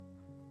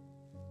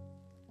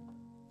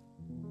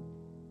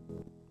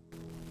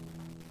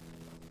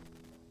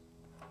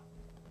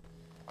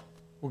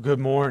Well, good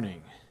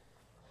morning.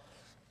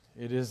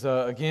 It is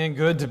again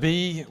good to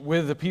be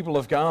with the people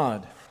of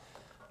God,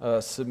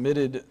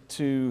 submitted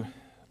to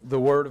the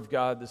Word of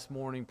God this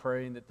morning,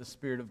 praying that the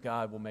Spirit of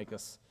God will make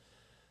us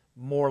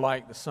more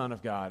like the Son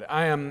of God.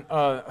 I am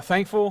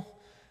thankful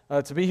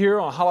to be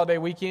here on a holiday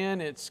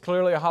weekend. It's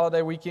clearly a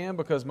holiday weekend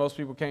because most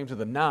people came to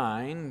the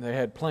 9. They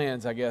had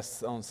plans, I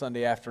guess, on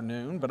Sunday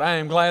afternoon. But I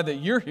am glad that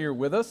you're here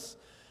with us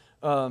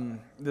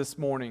this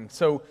morning.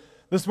 So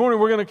this morning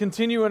we're going to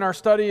continue in our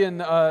study in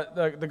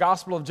the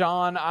Gospel of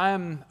John. I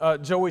am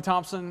Joey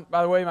Thompson.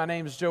 By the way, my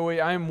name is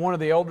Joey. I am one of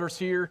the elders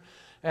here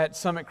at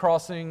Summit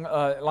Crossing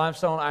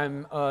Limestone.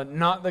 I'm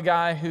not the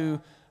guy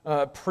who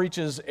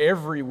preaches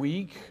every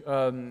week.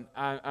 I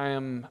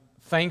am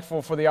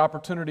thankful for the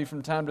opportunity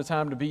from time to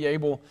time to be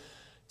able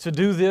to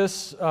do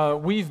this.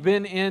 We've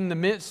been in the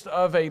midst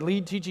of a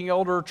lead teaching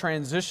elder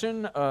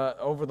transition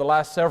over the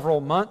last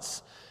several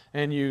months.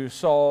 And you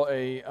saw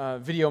a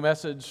video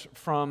message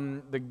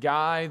from the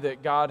guy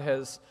that God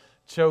has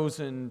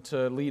chosen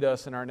to lead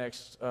us in our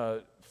next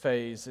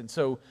phase. And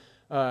so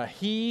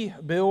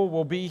Bill,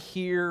 will be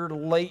here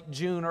late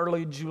June,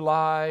 early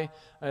July,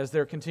 as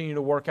they're continuing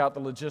to work out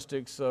the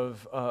logistics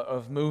of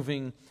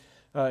moving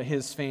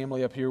his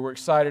family up here. We're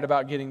excited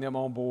about getting them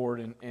on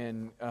board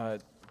and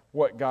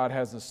what God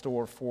has in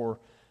store for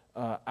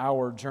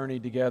our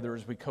journey together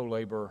as we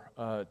co-labor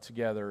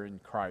together in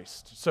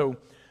Christ. So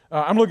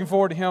I'm looking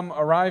forward to him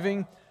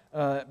arriving,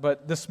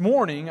 but this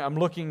morning I'm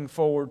looking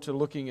forward to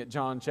looking at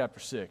John chapter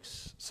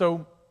 6.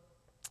 So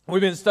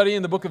we've been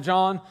studying the book of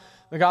John,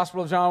 the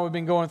Gospel of John. We've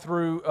been going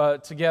through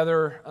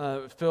together.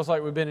 It feels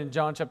like we've been in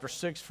John chapter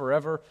 6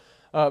 forever.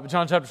 But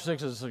John chapter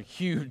 6 is a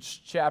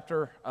huge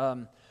chapter.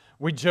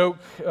 We joke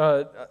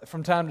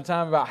from time to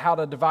time about how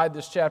to divide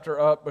this chapter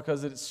up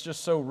because it's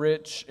just so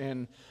rich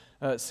and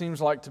it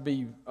seems like to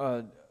be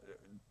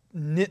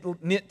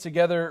knit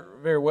together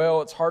very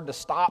well. It's hard to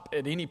stop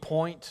at any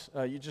point.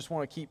 You just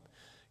want to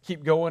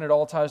keep going. It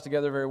all ties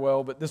together very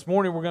well. But this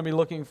morning we're going to be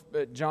looking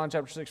at John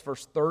chapter 6,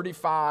 verse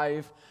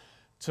 35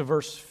 to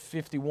verse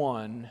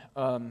 51.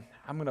 I'm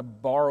going to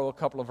borrow a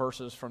couple of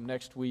verses from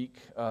next week,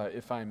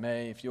 if I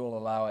may, if you'll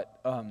allow it.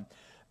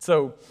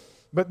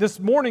 But this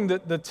morning,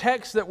 the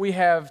text that we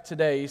have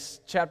today,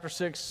 chapter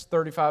 6,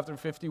 35 through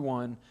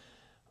 51,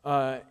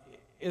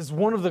 is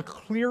one of the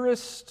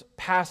clearest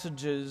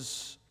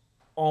passages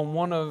on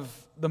one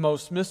of the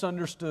most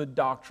misunderstood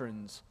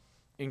doctrines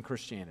in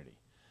Christianity.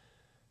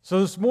 So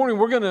this morning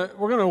we're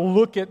gonna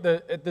look at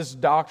this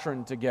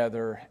doctrine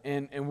together,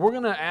 and we're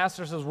gonna ask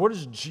ourselves, what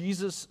does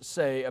Jesus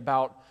say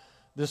about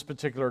this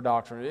particular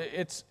doctrine?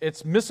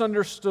 It's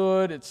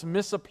misunderstood, it's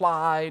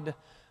misapplied,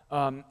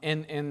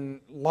 and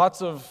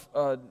lots of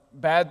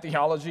bad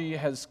theology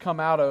has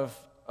come out of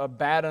a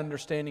bad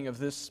understanding of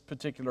this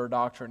particular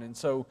doctrine. And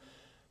so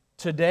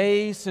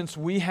today, since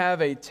we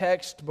have a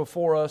text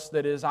before us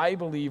that is, I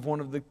believe, one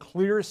of the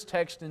clearest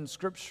texts in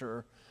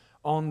Scripture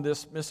on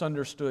this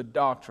misunderstood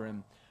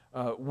doctrine,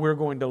 we're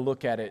going to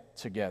look at it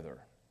together.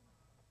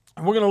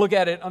 And we're going to look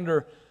at it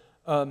under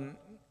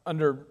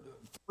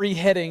three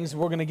headings.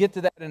 We're going to get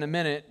to that in a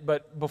minute,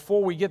 but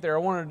before we get there, I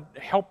want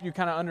to help you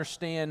kind of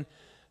understand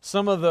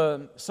some of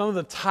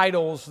the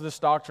titles this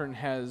doctrine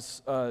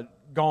has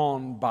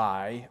gone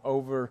by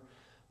over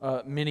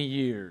many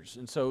years.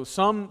 And so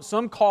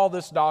some call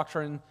this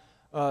doctrine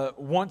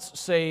once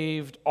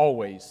saved,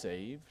 always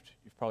saved.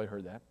 You've probably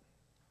heard that.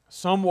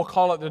 Some will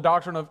call it the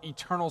doctrine of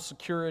eternal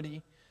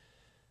security.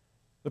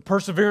 The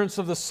perseverance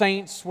of the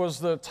saints was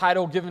the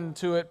title given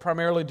to it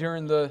primarily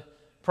during the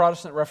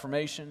Protestant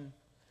Reformation.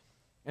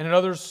 And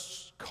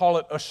others call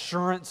it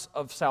assurance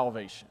of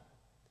salvation.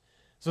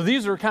 So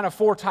these are kind of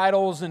four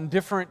titles in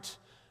different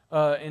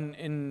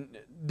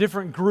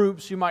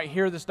groups. You might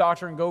hear this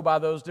doctrine go by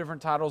those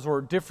different titles,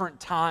 or different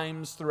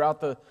times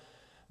throughout the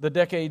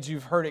decades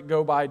you've heard it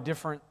go by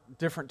different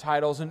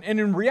titles. And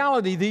in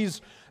reality,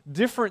 these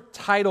different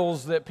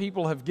titles that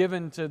people have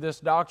given to this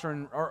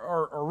doctrine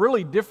are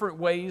really different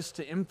ways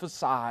to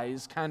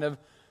emphasize kind of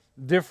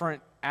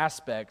different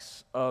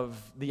aspects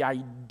of the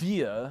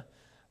idea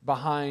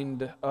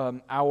behind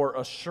our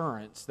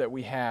assurance that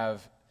we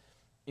have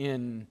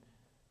in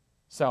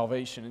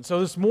salvation. And so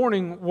this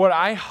morning, what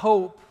I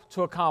hope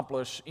to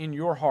accomplish in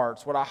your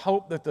hearts, what I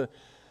hope that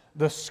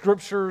the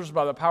Scriptures,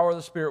 by the power of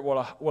the Spirit,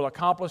 will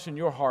accomplish in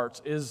your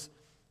hearts is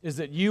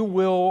that you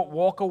will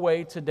walk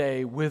away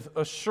today with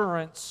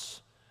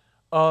assurance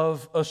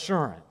of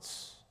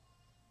assurance.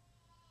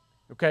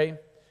 Okay?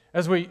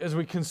 As we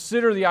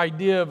consider the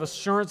idea of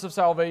assurance of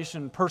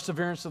salvation,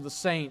 perseverance of the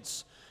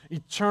saints,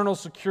 eternal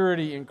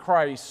security in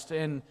Christ,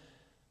 and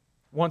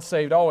once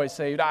saved, always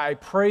saved, I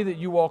pray that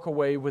you walk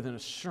away with an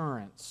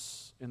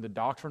assurance in the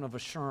doctrine of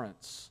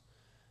assurance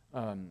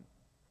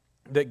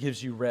that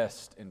gives you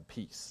rest and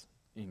peace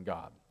in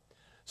God.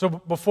 So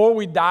before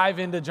we dive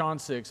into John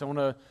 6, I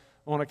want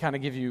to kind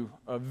of give you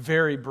a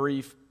very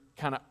brief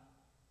kind of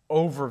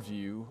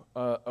overview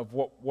of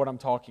what I'm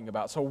talking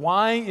about. So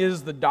why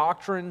is the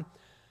doctrine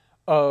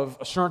of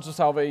assurance of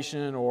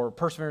salvation or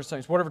perseverance of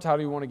saints, whatever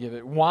title you want to give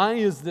it, why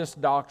is this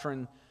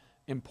doctrine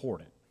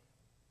important?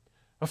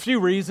 A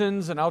few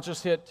reasons, and I'll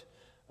just hit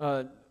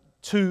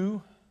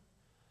two.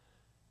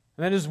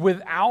 And that is,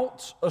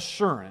 without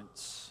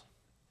assurance,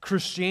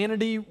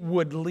 Christianity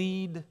would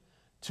lead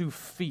to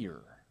fear.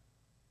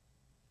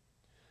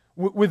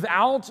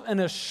 Without an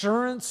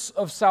assurance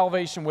of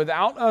salvation,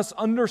 without us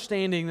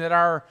understanding that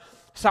our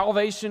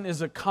salvation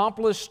is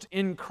accomplished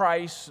in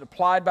Christ,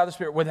 applied by the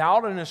Spirit,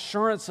 without an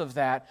assurance of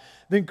that,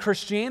 then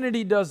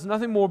Christianity does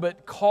nothing more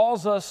but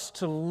cause us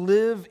to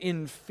live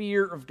in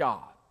fear of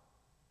God.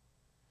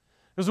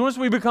 Because once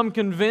we become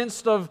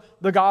convinced of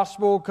the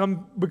gospel,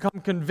 become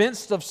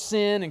convinced of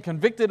sin and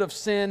convicted of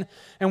sin,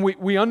 and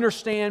we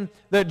understand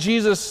that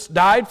Jesus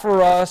died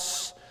for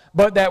us,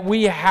 but that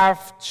we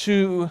have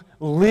to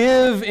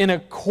live in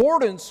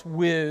accordance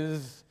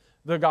with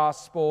the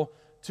gospel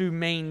to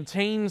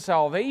maintain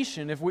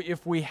salvation.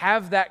 If we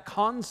have that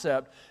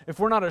concept, if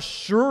we're not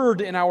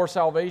assured in our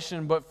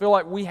salvation, but feel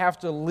like we have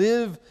to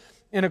live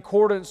in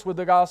accordance with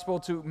the gospel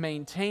to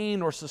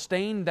maintain or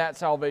sustain that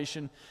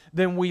salvation,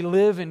 then we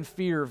live in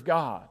fear of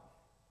God.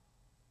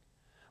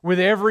 With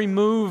every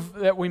move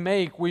that we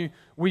make,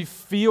 we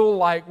feel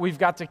like we've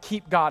got to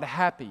keep God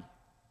happy,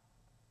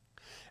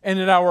 and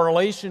that our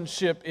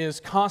relationship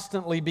is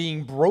constantly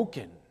being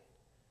broken,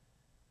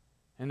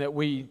 and that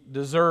we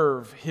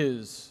deserve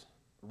His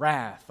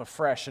wrath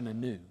afresh and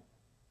anew.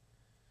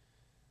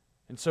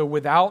 And so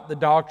without the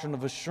doctrine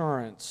of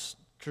assurance,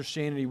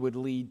 Christianity would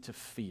lead to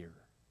fear.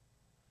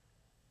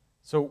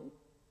 So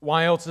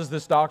why else is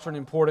this doctrine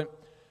important?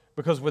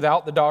 Because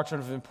without the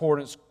doctrine of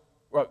importance,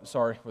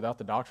 without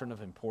the doctrine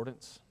of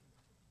importance,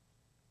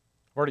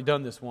 I've already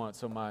done this once,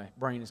 so my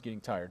brain is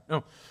getting tired.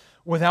 No,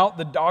 without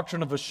the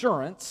doctrine of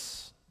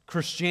assurance,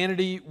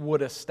 Christianity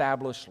would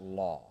establish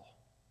law.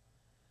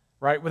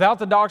 Right? Without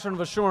the doctrine of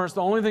assurance,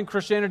 the only thing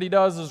Christianity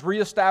does is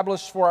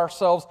reestablish for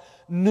ourselves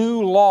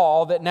new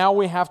law that now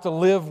we have to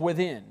live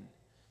within.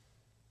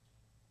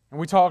 And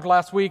we talked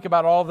last week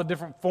about all the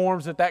different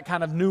forms that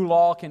kind of new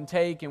law can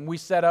take, and we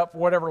set up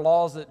whatever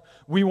laws that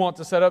we want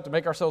to set up to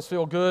make ourselves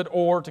feel good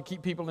or to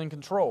keep people in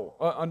control,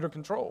 under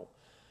control.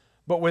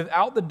 But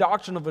without the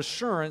doctrine of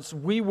assurance,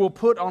 we will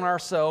put on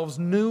ourselves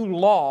new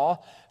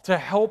law to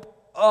help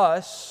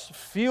us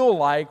feel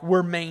like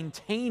we're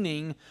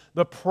maintaining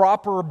the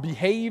proper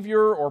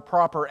behavior or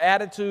proper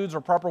attitudes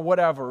or proper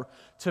whatever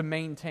to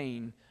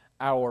maintain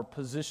our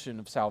position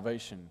of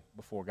salvation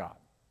before God.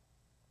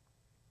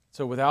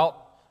 So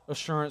without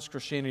assurance,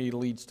 Christianity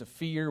leads to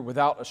fear.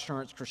 Without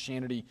assurance,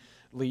 Christianity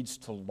leads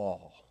to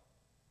law.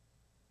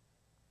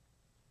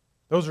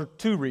 Those are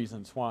two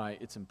reasons why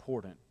it's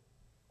important.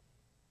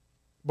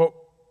 But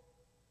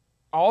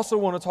I also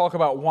want to talk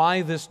about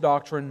why this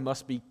doctrine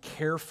must be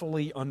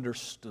carefully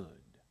understood.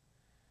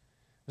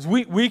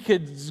 We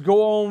could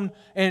go on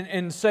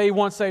and say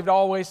once saved,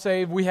 always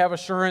saved, we have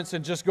assurance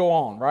and just go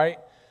on, right?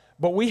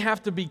 But we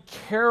have to be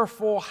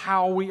careful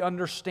how we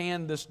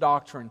understand this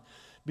doctrine,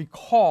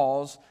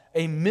 because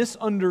a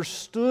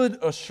misunderstood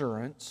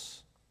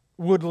assurance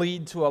would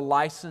lead to a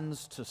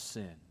license to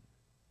sin.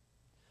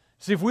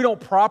 See, if we don't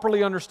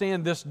properly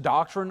understand this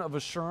doctrine of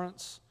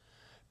assurance,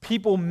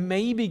 people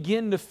may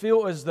begin to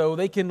feel as though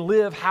they can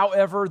live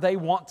however they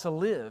want to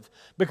live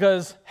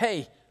because,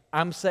 hey,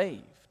 I'm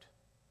saved.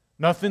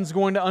 Nothing's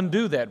going to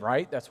undo that,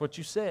 right? That's what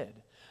you said.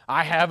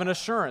 I have an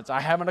assurance. I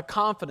have a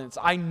confidence.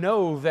 I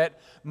know that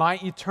my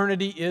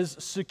eternity is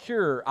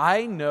secure.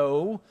 I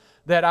know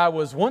that I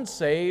was once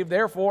saved,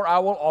 therefore I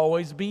will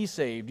always be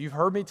saved. You've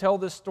heard me tell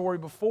this story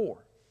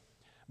before.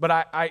 But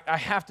I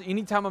have to,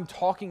 anytime I'm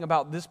talking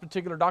about this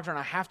particular doctrine,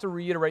 I have to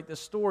reiterate this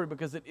story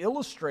because it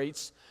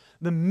illustrates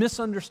the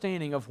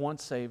misunderstanding of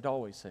once saved,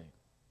 always saved.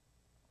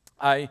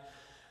 I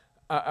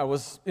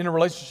was in a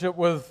relationship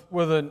with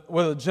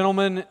a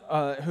gentleman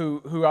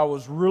who I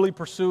was really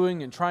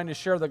pursuing and trying to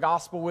share the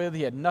gospel with.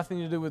 He had nothing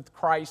to do with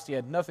Christ. He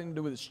had nothing to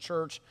do with his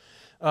church.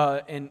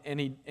 And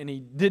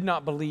he did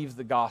not believe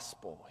the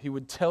gospel. He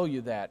would tell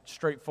you that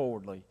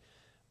straightforwardly.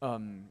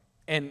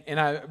 And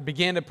I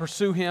began to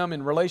pursue him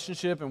in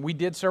relationship, and we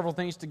did several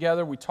things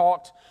together. We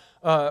talked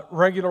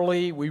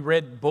regularly. We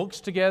read books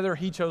together.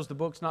 He chose the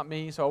books, not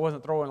me, so I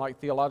wasn't throwing like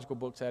theological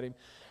books at him.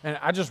 And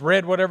I just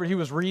read whatever he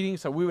was reading,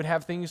 so we would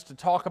have things to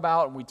talk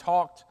about, and we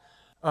talked.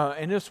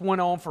 And this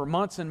went on for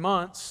months and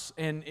months,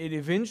 and it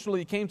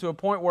eventually came to a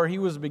point where he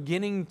was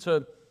beginning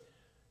to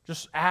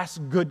just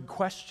ask good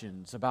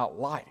questions about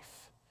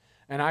life.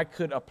 And I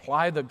could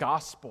apply the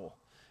gospel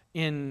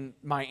in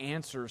my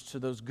answers to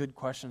those good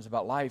questions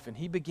about life. And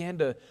he began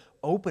to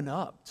open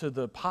up to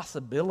the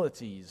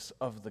possibilities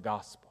of the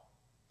gospel.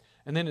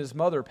 And then his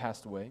mother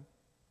passed away.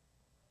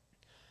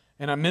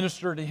 And I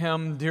ministered to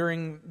him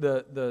during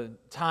the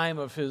time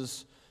of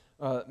his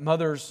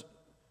mother's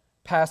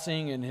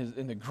passing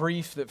and the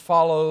grief that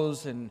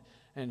follows. And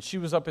she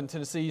was up in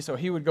Tennessee, so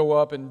he would go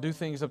up and do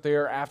things up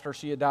there after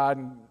she had died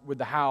with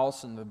the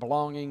house and the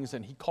belongings.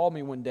 And he called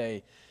me one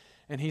day,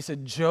 and he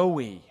said,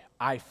 "Joey,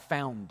 I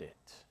found it."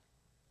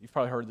 You've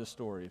probably heard this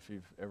story if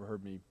you've ever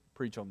heard me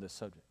preach on this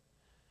subject.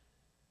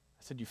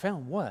 I said, "You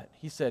found what?"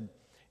 He said,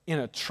 in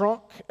a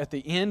trunk at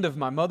the end of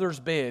my mother's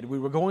bed. We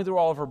were going through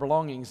all of her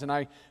belongings, and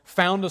I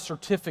found a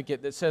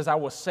certificate that says I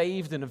was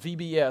saved in a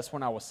VBS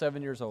when I was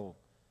 7 years old.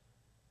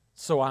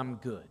 So I'm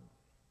good.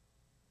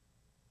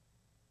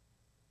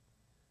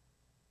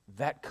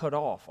 That cut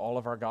off all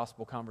of our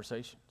gospel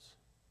conversations.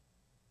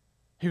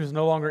 He was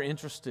no longer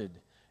interested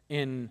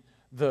in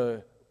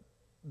the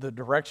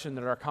direction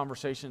that our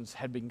conversations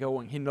had been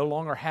going. He no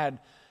longer had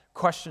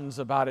questions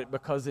about it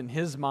because in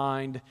his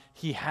mind,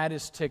 he had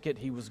his ticket,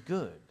 he was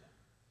good.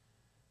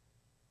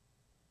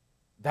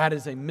 That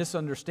is a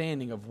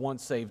misunderstanding of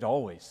once saved,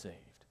 always saved.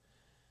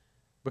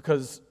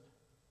 Because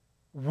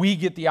we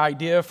get the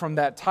idea from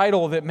that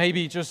title that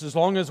maybe just as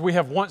long as we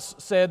have once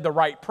said the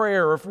right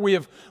prayer, or if we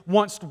have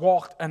once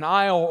walked an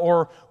aisle,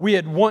 or we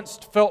had once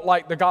felt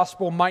like the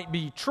gospel might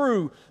be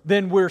true,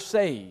 then we're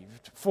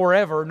saved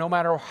forever, no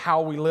matter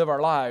how we live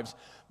our lives.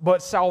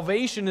 But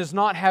salvation is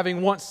not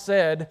having once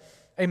said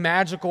a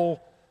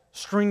magical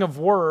string of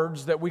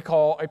words that we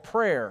call a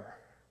prayer.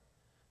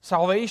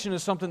 Salvation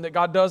is something that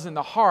God does in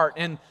the heart,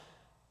 and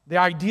the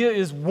idea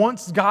is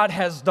once God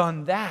has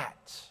done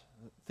that,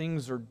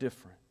 things are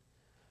different.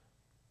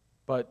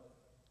 But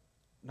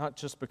not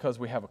just because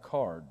we have a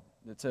card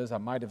that says I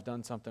might have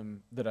done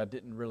something that I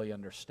didn't really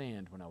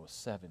understand when I was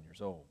 7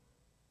 years old.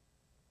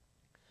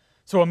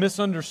 So a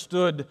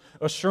misunderstood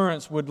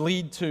assurance would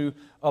lead to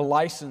a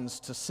license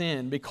to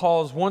sin,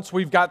 because once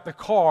we've got the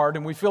card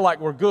and we feel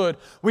like we're good,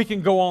 we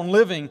can go on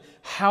living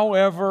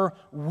however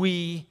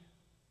we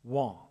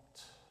want.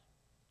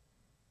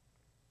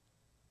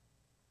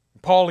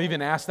 Paul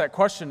even asked that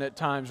question at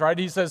times, right?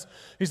 He says,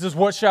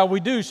 what shall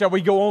we do? Shall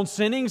we go on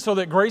sinning so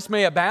that grace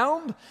may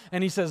abound?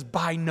 And he says,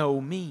 by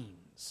no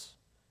means.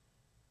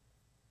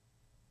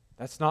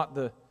 That's not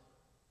the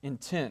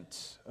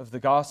intent of the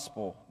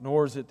gospel,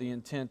 nor is it the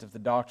intent of the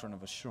doctrine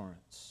of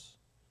assurance.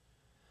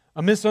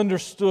 A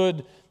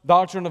misunderstood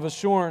doctrine of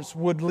assurance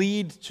would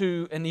lead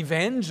to an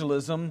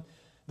evangelism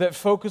that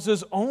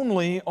focuses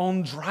only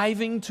on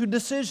driving to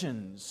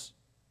decisions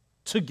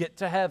to get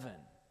to heaven.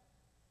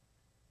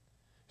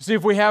 See,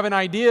 if we have an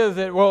idea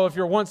that, well, if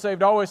you're once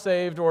saved, always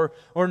saved, or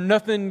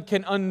nothing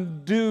can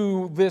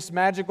undo this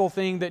magical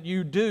thing that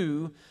you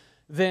do,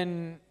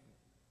 then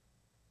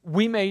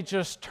we may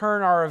just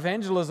turn our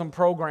evangelism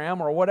program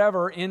or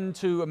whatever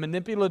into a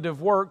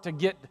manipulative work to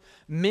get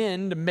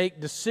men to make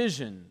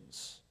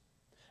decisions.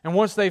 And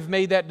once they've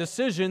made that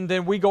decision,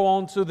 then we go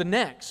on to the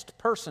next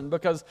person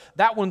because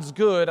that one's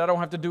good. I don't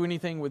have to do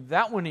anything with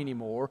that one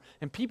anymore.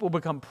 And people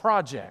become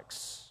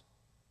projects.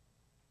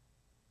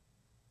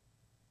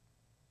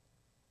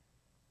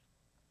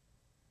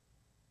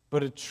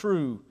 But a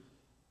true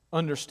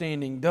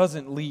understanding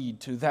doesn't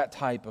lead to that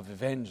type of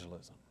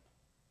evangelism.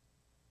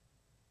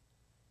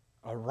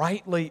 A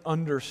rightly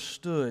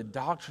understood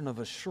doctrine of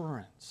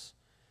assurance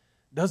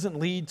doesn't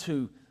lead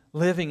to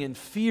living in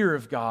fear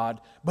of God,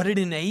 but it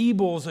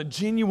enables a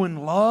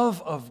genuine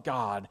love of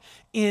God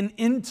in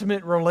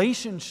intimate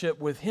relationship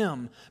with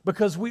Him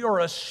because we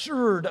are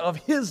assured of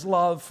His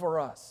love for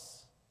us.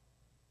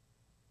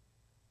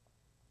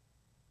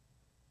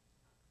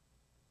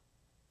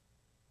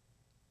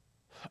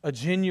 A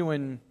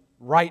genuine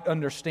right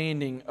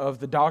understanding of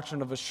the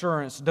doctrine of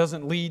assurance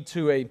doesn't lead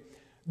to a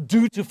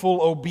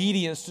dutiful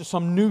obedience to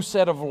some new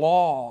set of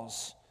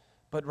laws,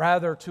 but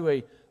rather to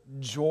a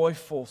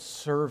joyful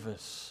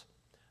service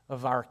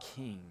of our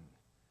King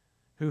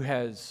who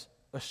has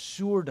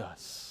assured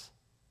us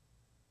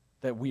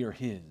that we are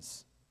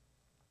His.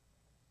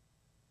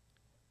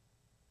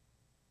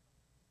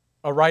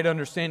 A right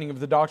understanding of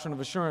the doctrine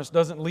of assurance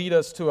doesn't lead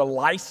us to a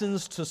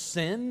license to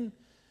sin,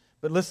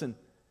 but listen,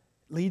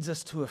 leads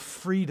us to a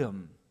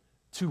freedom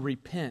to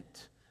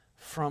repent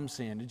from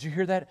sin. Did you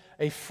hear that?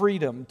 A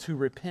freedom to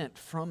repent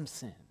from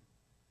sin.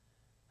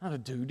 Not a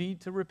duty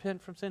to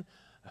repent from sin,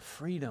 a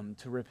freedom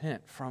to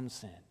repent from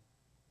sin.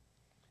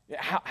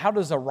 How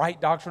does a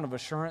right doctrine of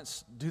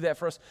assurance do that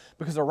for us?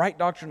 Because a right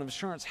doctrine of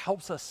assurance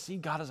helps us see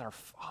God as our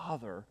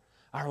Father,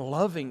 our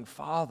loving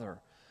Father,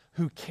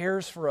 who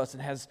cares for us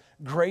and has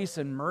grace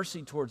and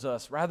mercy towards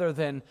us, rather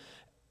than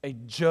a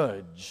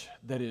judge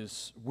that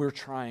we're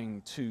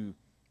trying to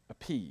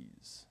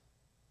appease.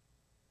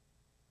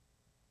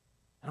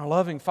 And a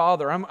loving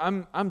Father,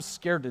 I'm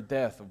scared to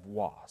death of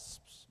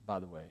wasps, by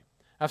the way.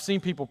 I've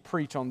seen people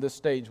preach on this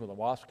stage with a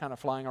wasp kind of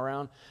flying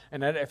around,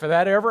 and if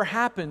that ever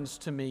happens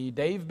to me,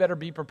 Dave better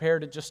be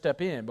prepared to just step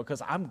in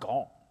because I'm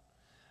gone,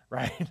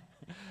 right?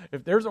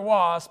 If there's a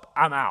wasp,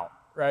 I'm out,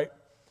 right?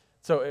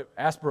 So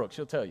ask Brooke,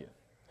 she'll tell you.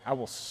 I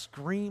will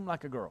scream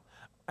like a girl.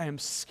 I am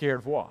scared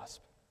of wasps.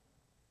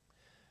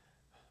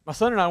 My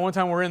son and I one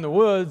time were in the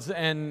woods,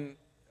 and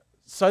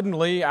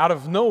suddenly, out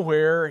of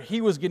nowhere,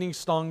 he was getting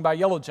stung by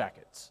yellow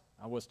jackets.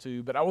 I was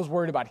too, but I was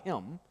worried about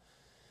him,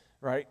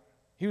 right?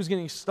 He was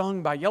getting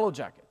stung by yellow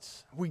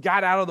jackets. We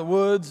got out of the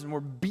woods and we're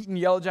beating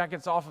yellow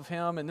jackets off of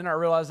him, and then I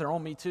realized they're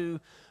on me too,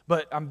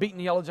 but I'm beating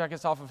the yellow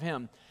jackets off of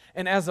him.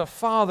 And as a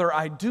father,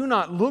 I do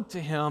not look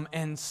to him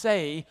and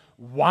say,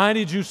 why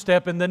did you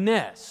step in the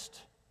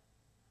nest?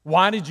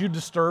 Why did you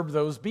disturb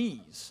those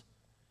bees?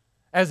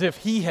 as if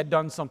he had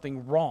done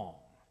something wrong.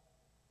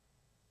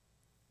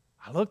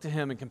 I look to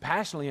him and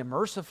compassionately and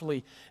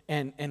mercifully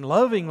and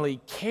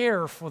lovingly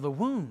care for the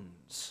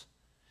wounds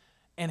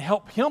and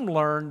help him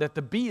learn that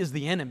the bee is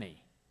the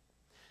enemy.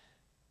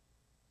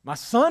 My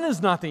son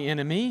is not the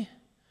enemy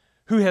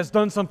who has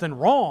done something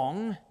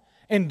wrong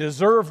and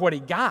deserved what he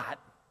got.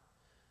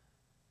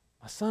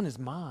 My son is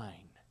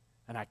mine,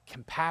 and I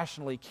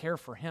compassionately care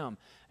for him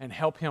and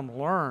help him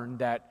learn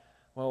that,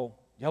 well,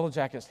 yellow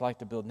jackets like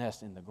to build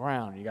nests in the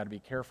ground. You got to be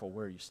careful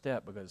where you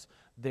step because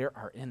they're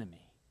our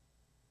enemy.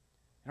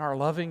 And our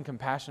loving,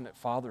 compassionate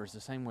Father is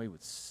the same way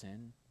with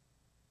sin.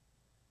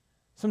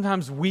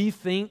 Sometimes we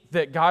think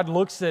that God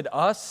looks at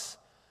us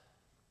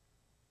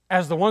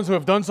as the ones who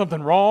have done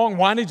something wrong.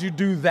 Why did you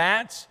do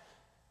that?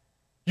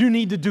 You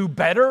need to do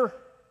better.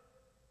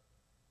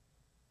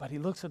 But He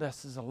looks at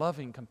us as a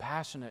loving,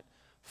 compassionate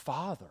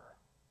Father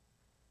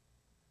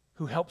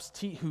who helps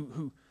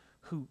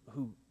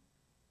who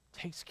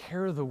takes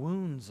care of the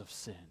wounds of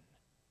sin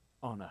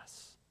on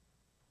us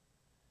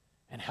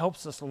and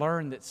helps us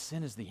learn that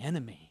sin is the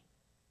enemy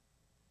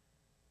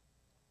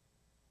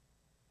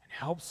and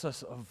helps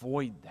us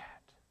avoid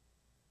that.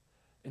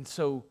 And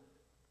so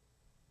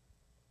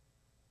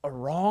a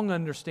wrong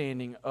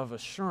understanding of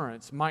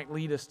assurance might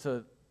lead us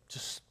to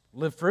just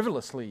live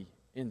frivolously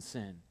in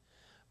sin.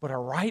 But a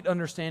right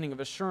understanding of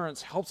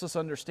assurance helps us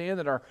understand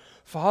that our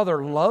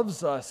Father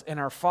loves us, and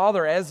our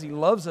Father, as He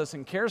loves us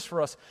and cares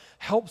for us,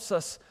 helps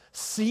us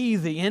see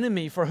the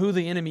enemy for who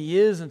the enemy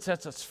is and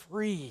sets us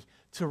free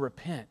to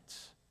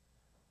repent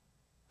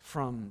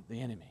from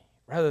the enemy,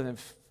 rather than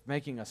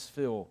making us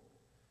feel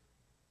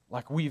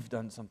like we've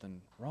done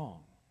something wrong.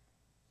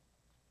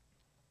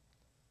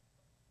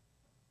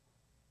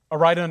 A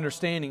right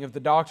understanding of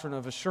the doctrine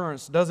of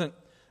assurance doesn't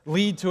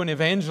lead to an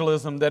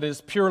evangelism that is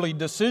purely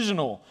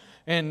decisional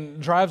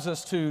and drives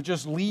us to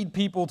just lead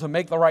people to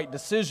make the right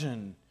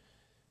decision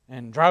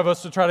and drive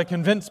us to try to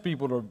convince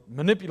people, to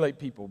manipulate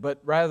people,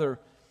 but rather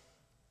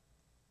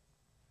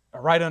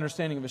a right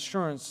understanding of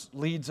assurance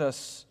leads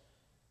us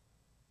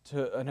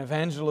to an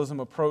evangelism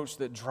approach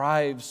that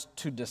drives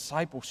to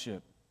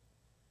discipleship,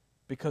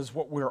 because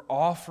what we're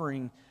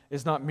offering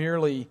is not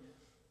merely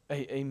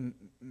a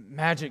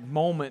magic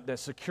moment that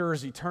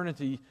secures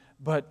eternity,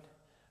 but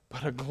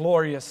a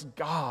glorious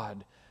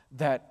God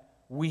that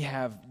we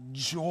have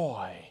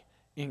joy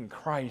in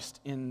Christ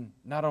in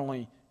not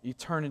only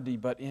eternity,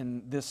 but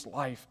in this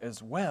life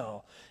as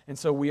well. And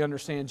so we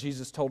understand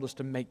Jesus told us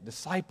to make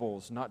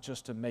disciples, not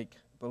just to make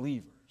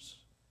believers.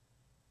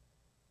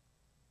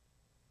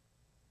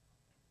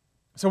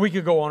 So we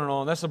could go on and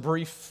on. That's a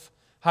brief,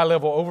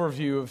 high-level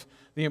overview of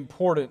the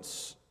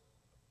importance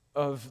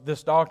of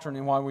this doctrine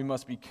and why we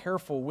must be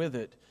careful with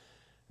it.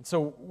 And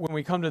so when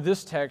we come to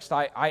this text,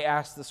 I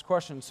ask this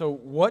question. So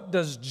what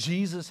does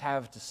Jesus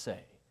have to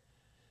say?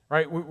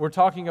 Right? We're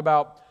talking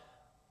about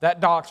that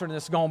doctrine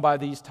that's gone by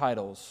these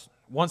titles.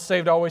 Once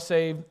saved, always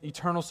saved,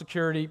 eternal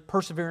security,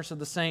 perseverance of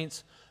the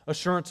saints,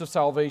 assurance of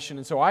salvation.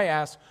 And so I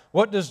ask,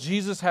 what does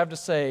Jesus have to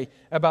say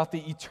about the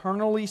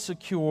eternally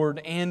secured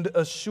and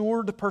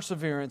assured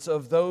perseverance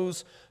of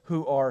those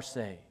who are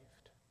saved?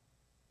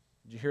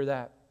 Did you hear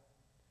that?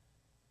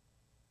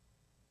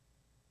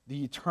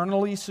 The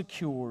eternally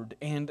secured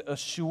and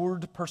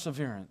assured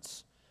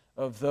perseverance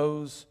of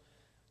those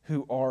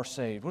who are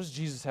saved. What does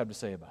Jesus have to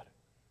say about it?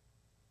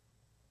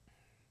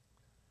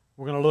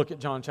 We're going to look at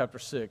John chapter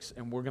 6,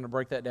 and we're going to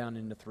break that down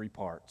into 3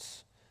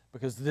 parts,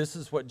 because this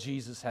is what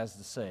Jesus has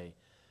to say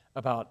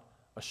about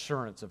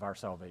assurance of our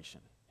salvation.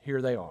 Here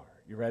they are.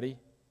 You ready?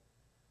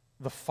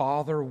 The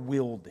Father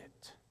willed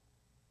it.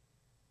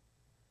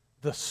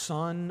 The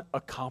Son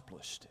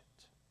accomplished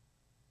it.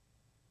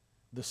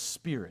 The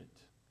Spirit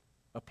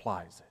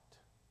applies it.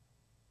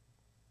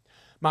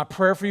 My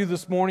prayer for you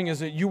this morning is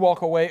that you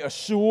walk away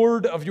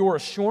assured of your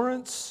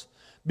assurance,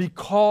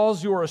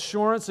 because your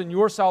assurance and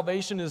your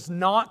salvation is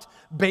not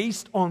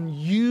based on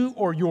you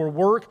or your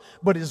work,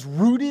 but is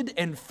rooted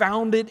and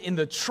founded in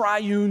the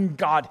triune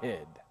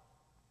Godhead.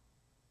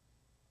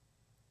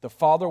 The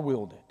Father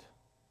willed it,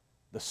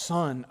 the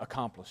Son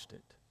accomplished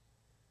it,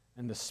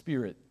 and the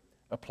Spirit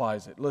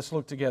applies it. Let's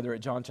look together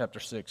at John chapter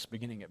 6,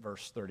 beginning at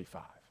verse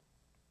 35.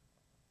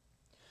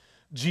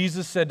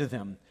 Jesus said to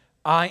them,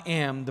 I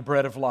am the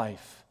bread of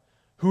life.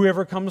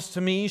 Whoever comes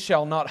to me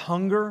shall not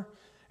hunger,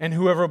 and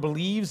whoever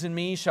believes in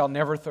me shall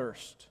never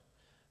thirst.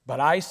 But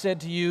I said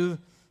to you,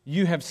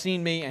 you have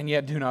seen me, and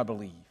yet do not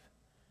believe.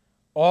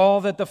 All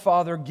that the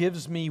Father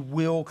gives me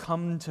will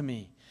come to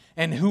me,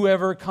 and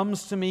whoever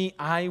comes to me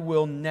I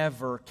will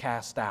never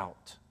cast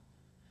out.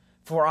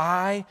 For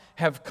I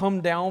have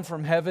come down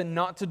from heaven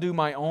not to do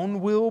my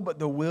own will, but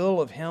the will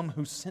of Him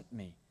who sent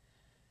me.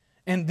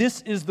 And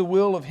this is the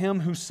will of Him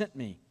who sent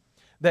me,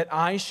 that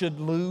I should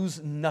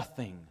lose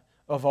nothing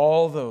of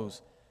all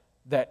those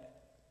that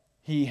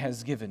He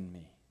has given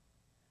me,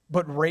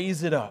 but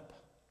raise it up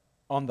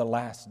on the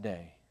last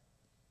day.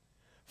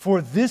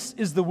 For this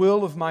is the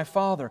will of my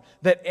Father,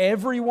 that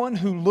everyone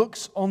who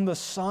looks on the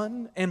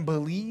Son and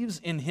believes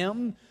in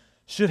Him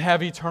should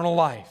have eternal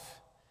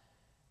life,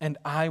 and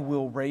I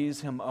will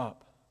raise him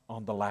up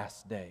on the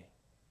last day."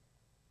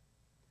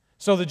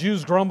 So the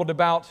Jews grumbled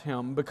about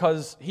him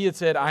because he had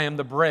said, "I am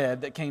the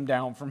bread that came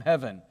down from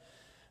heaven."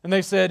 And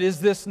they said,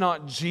 "Is this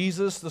not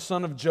Jesus, the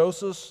son of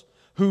Joseph,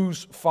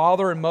 whose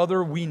father and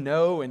mother we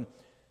know? And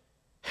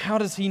how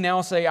does he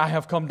now say, 'I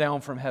have come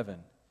down from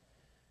heaven'?"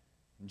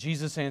 And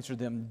Jesus answered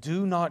them,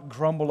 "Do not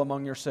grumble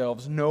among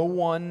yourselves. No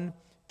one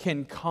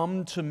can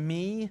come to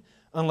me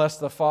unless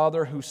the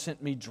Father who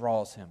sent me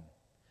draws him,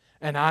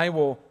 and I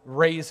will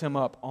raise him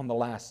up on the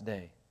last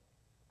day.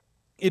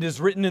 It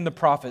is written in the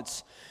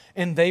prophets,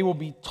 and they will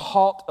be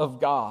taught of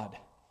God.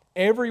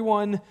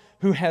 Everyone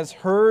who has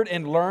heard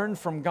and learned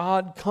from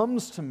God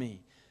comes to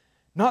me.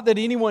 Not that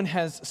anyone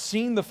has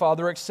seen the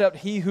Father except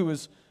he who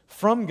is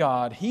from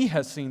God. He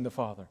has seen the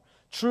Father.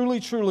 Truly,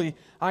 truly,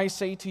 I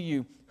say to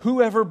you,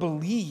 whoever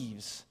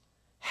believes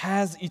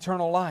has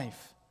eternal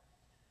life.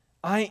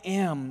 I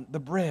am the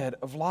bread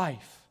of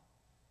life.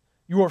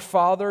 Your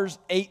fathers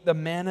ate the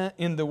manna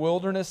in the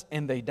wilderness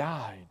and they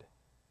died.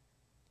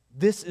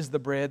 This is the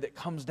bread that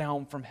comes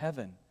down from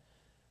heaven,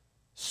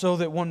 so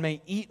that one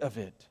may eat of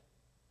it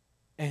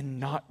and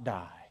not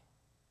die.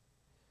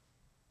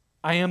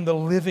 I am the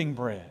living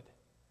bread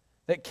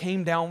that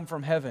came down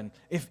from heaven.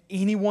 If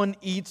anyone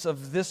eats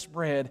of this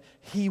bread,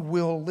 he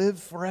will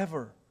live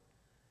forever.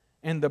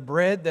 And the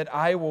bread that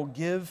I will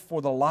give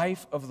for the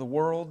life of the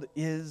world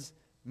is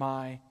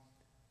my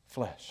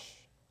flesh."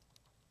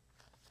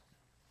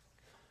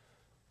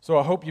 So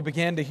I hope you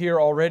began to hear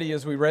already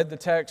as we read the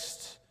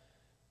text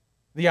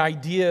the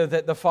idea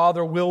that the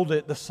Father willed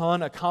it, the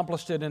Son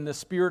accomplished it, and the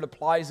Spirit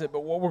applies it. But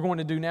what we're going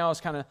to do now is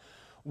kind of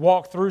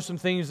walk through some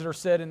things that are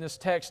said in this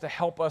text to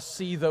help us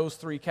see those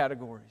three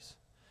categories.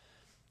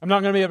 I'm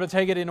not going to be able to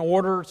take it in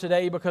order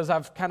today because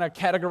I've kind of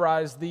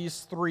categorized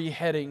these three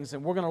headings,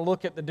 and we're going to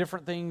look at the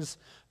different things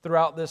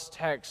throughout this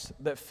text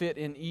that fit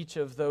in each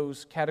of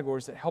those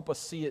categories that help us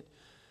see it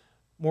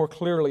more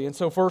clearly. And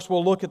so first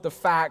we'll look at the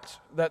fact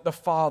that the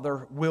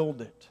Father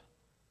willed it.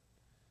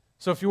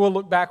 So if you will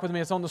look back with me,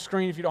 it's on the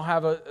screen if you don't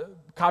have a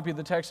copy of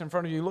the text in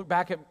front of you. Look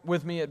back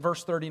with me at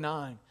verse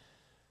 39.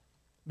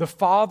 The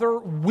Father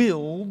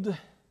willed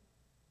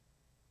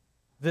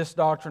this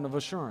doctrine of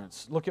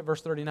assurance. Look at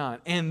verse 39.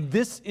 And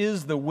this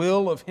is the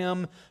will of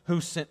him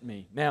who sent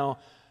me. Now,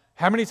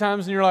 how many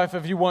times in your life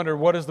have you wondered,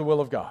 what is the will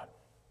of God?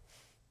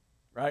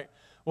 Right?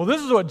 Well,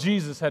 this is what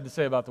Jesus had to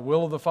say about the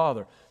will of the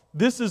Father.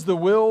 This is the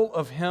will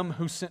of him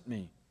who sent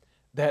me,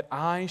 that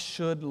I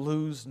should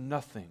lose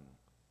nothing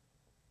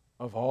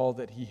of all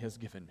that he has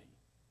given me.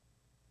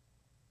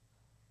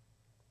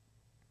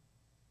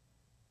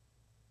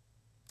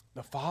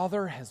 The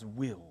Father has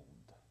willed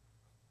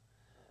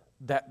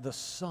that the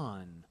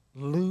Son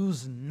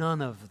lose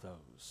none of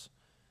those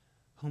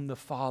whom the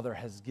Father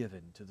has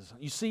given to the Son.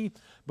 You see,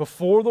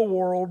 before the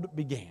world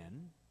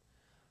began,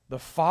 the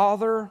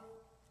Father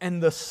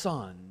and the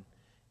Son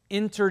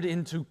entered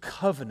into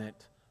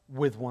covenant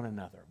with one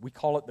another. We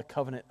call it the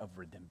covenant of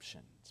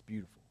redemption. It's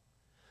beautiful.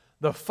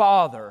 The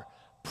Father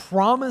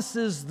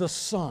promises the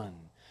Son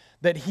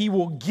that He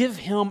will give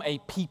him a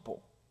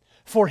people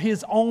for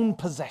His own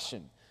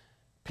possession,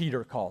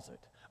 Peter calls it.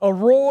 A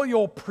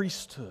royal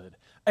priesthood,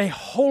 a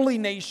holy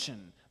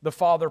nation, the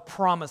Father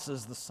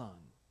promises the Son.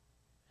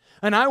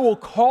 And I will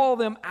call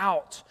them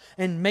out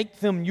and make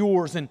them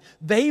yours, and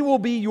they will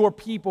be your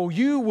people.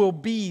 You will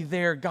be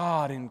their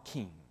God and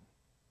King.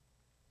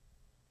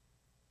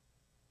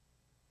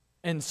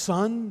 And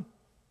Son,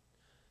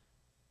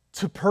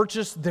 to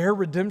purchase their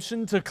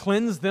redemption, to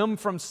cleanse them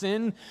from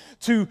sin,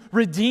 to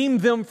redeem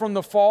them from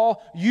the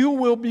fall, you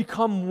will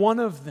become one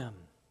of them.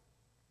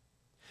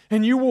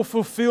 And you will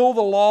fulfill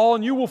the law,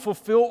 and you will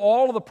fulfill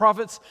all of the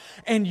prophets,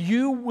 and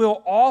you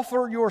will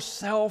offer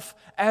yourself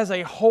as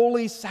a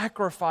holy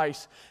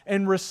sacrifice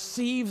and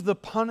receive the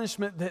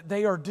punishment that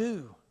they are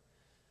due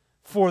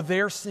for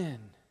their sin.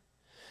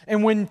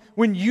 And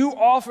when you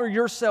offer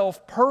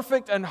yourself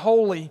perfect and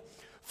holy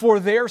for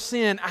their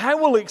sin, I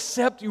will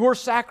accept your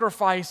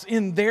sacrifice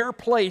in their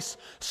place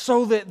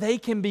so that they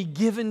can be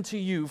given to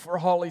you for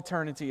all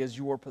eternity as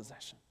your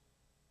possession.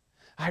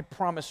 I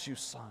promise you,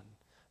 Son,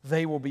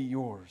 they will be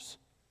yours,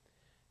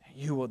 and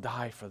you will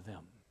die for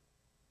them.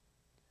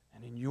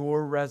 And in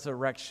your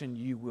resurrection,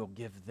 you will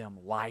give them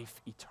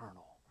life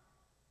eternal.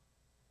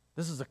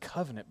 This is a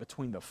covenant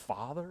between the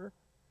Father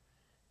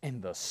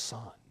and the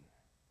Son.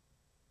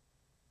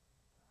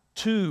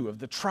 Two of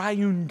the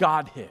triune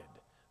Godhead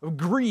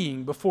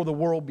agreeing before the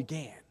world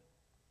began.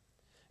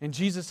 And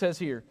Jesus says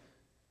here,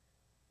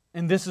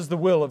 and this is the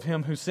will of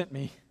him who sent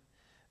me,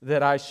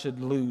 that I should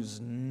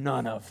lose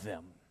none of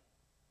them.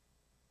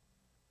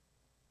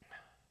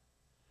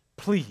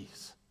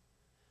 Please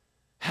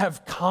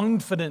have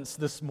confidence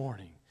this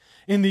morning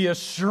in the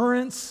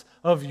assurance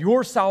of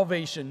your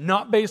salvation,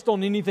 not based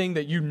on anything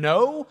that you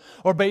know,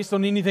 or based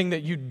on anything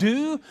that you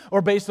do,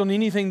 or based on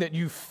anything that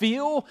you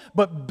feel,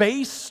 but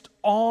based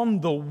on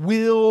the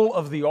will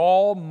of the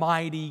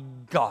Almighty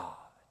God.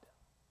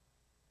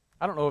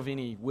 I don't know of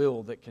any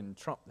will that can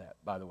trump that,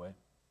 by the way.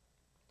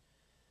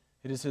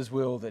 It is His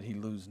will that He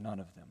lose none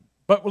of them.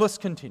 But let's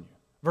continue.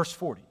 Verse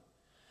 40.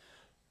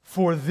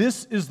 For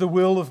this is the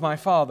will of my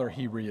Father,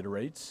 he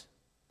reiterates,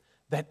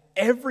 that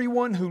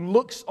everyone who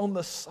looks on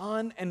the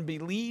Son and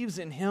believes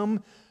in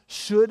him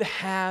should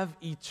have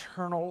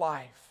eternal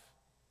life.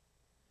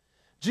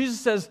 Jesus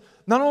says,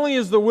 not only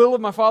is the will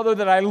of my Father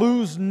that I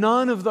lose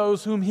none of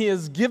those whom he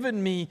has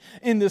given me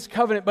in this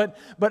covenant, but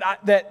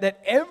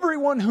that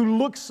everyone who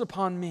looks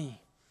upon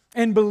me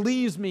and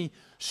believes me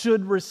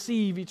should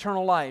receive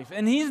eternal life.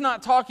 And he's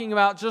not talking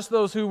about just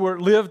those who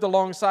lived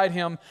alongside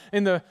him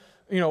in the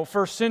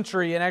first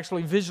century and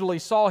actually visually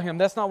saw him.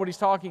 That's not what he's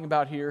talking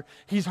about here.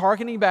 He's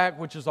hearkening back,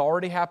 which has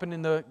already happened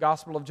in the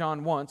Gospel of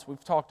John once.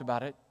 We've talked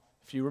about it,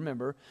 if you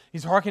remember.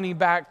 He's hearkening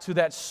back to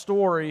that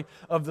story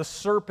of the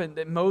serpent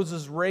that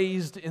Moses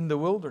raised in the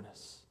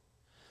wilderness.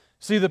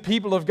 See, the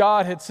people of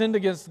God had sinned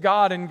against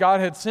God, and God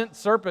had sent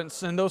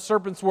serpents, and those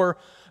serpents were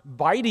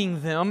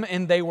biting them,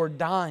 and they were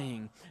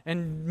dying.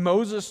 And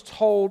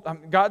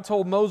God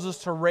told Moses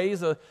to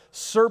raise a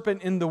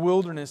serpent in the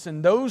wilderness,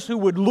 and those who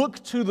would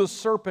look to the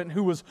serpent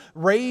who was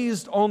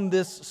raised on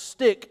this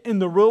stick in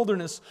the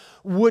wilderness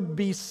would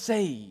be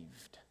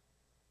saved,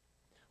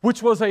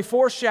 which was a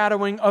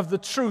foreshadowing of the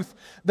truth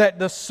that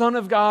the Son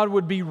of God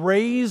would be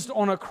raised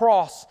on a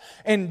cross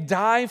and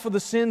die for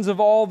the sins of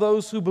all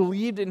those who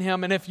believed in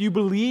him. And if you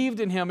believed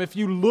in him, if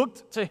you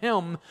looked to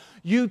him,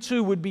 you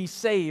too would be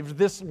saved.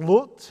 This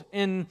looked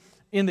in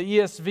the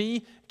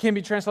ESV can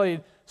be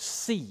translated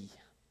see.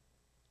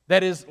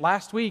 That is,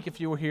 last week,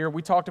 if you were here,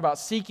 we talked about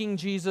seeking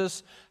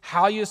Jesus,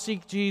 how you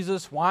seek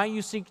Jesus, why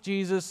you seek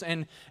Jesus,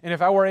 and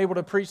if I were able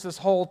to preach this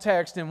whole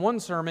text in one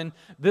sermon,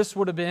 this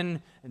would have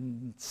been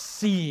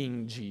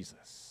seeing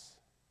Jesus,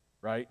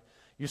 right?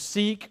 You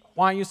seek,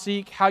 why you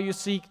seek, how you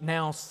seek,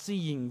 now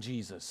seeing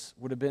Jesus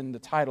would have been the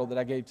title that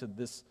I gave to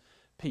this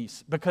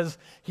piece. Because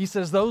he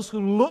says, those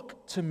who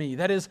look to me,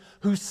 that is,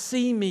 who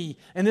see me,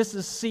 and this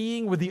is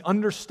seeing with the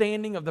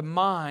understanding of the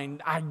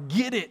mind, I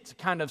get it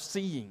kind of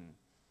seeing.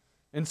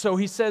 And so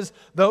he says,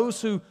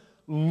 those who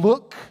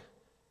look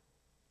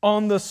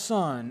on the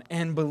Son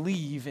and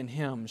believe in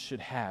him should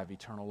have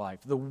eternal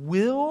life. The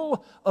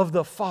will of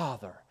the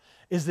Father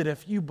is that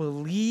if you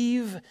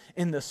believe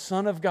in the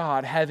Son of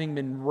God having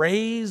been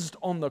raised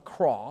on the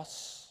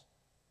cross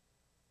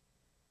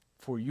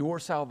for your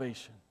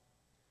salvation,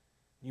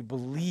 you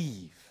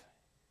believe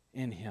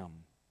in him,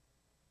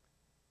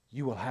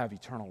 you will have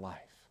eternal life.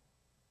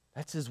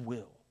 That's his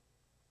will.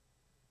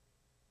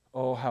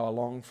 Oh, how I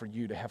long for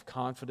you to have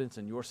confidence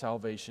in your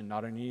salvation,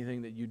 not in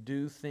anything that you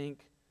do,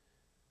 think,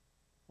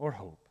 or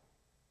hope,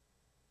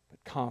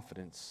 but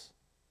confidence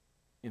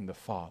in the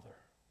Father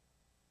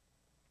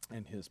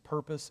and his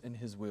purpose and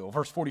his will.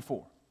 Verse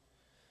 44.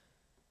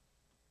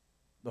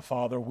 The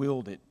Father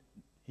willed it.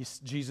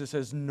 Jesus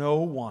says,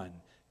 no one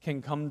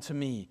can come to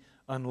me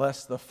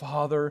unless the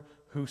Father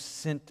who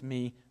sent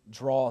me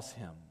draws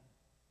him.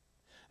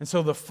 And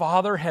so the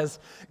Father has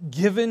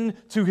given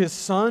to his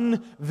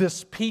Son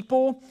this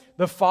people.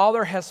 The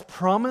Father has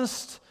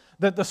promised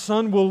that the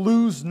Son will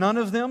lose none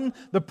of them.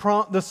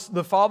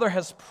 The Father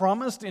has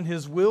promised in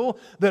his will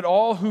that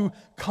all who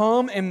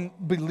come and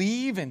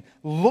believe and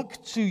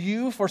look to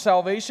you for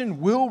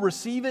salvation will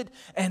receive it,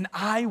 and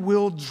I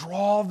will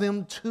draw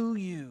them to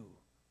you,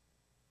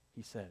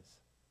 he says.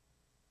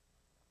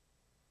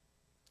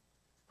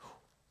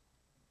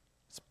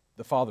 It's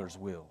the Father's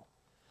will.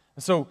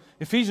 So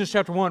Ephesians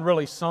chapter 1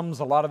 really sums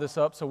a lot of this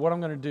up. So what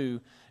I'm going to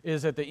do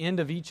is at the end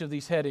of each of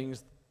these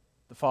headings,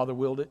 the Father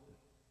willed it,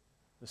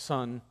 the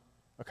Son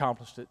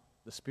accomplished it,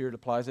 the Spirit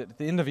applies it. At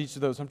the end of each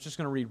of those, I'm just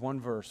going to read one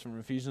verse from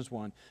Ephesians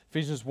 1.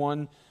 Ephesians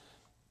 1,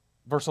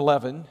 verse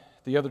 11.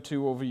 The other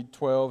two will be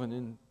 12 and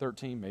then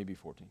 13, maybe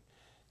 14.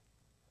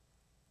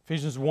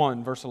 Ephesians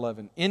 1, verse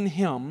 11. In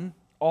him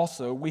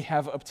also we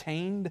have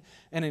obtained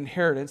an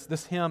inheritance.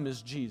 This him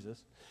is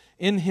Jesus.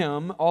 In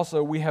him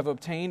also we have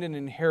obtained an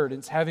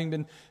inheritance, having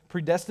been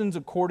predestined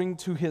according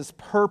to his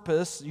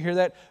purpose. You hear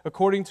that?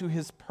 According to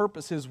his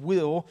purpose, his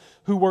will,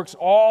 who works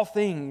all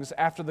things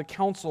after the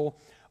counsel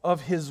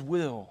of his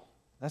will.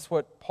 That's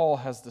what Paul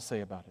has to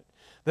say about it.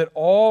 That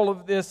all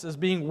of this is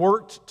being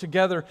worked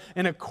together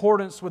in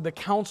accordance with the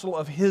counsel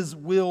of his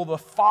will. The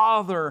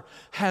Father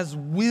has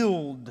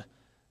willed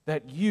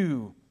that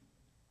you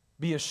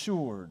be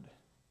assured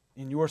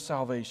in your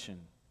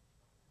salvation.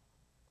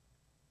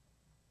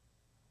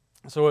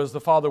 So as the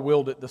Father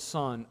willed it, the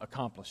Son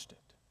accomplished it.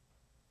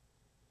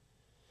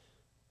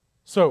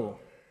 So,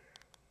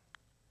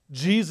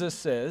 Jesus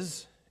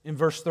says in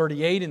verse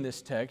 38 in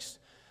this text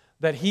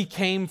that he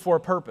came for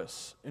a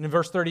purpose. And in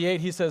verse 38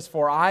 he says,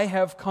 for I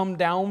have come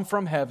down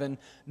from heaven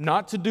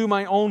not to do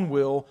my own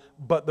will,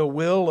 but the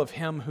will of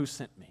him who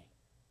sent me.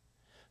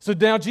 So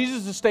now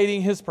Jesus is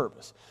stating his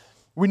purpose.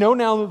 We know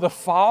now that the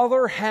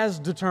Father has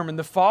determined,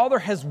 the Father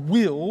has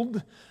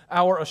willed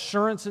our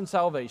assurance in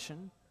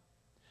salvation.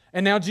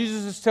 And now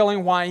Jesus is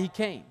telling why he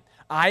came.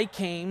 I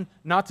came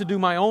not to do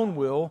my own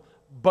will,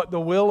 but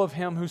the will of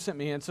him who sent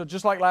me. And so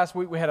just like last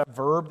week we had a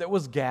verb that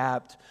was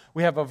gapped,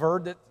 we have a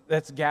verb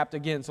that's gapped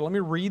again. So let me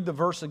read the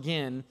verse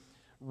again,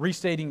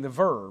 restating the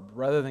verb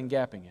rather than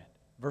gapping it.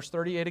 Verse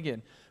 38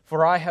 again.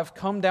 For I have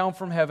come down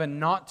from heaven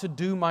not to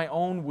do my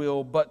own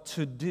will, but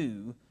to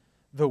do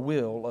the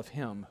will of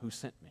Him who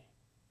sent me.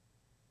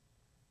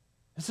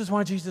 This is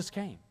why Jesus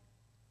came,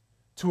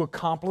 to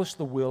accomplish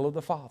the will of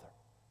the Father.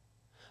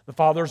 The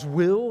Father's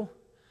will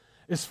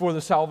is for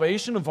the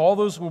salvation of all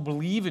those who will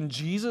believe in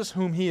Jesus,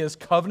 whom He has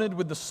covenanted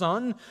with the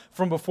Son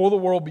from before the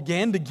world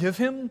began to give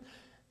Him.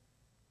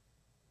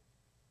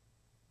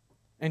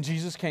 And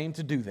Jesus came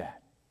to do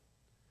that,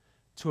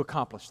 to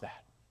accomplish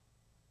that.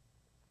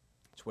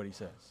 That's what He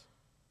says.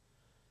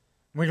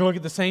 We can look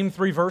at the same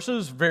three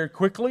verses very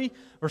quickly,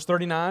 verse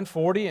 39,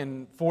 40,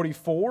 and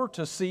 44,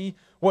 to see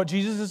what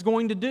Jesus is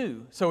going to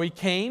do. So He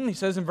came, He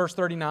says in verse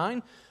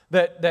 39,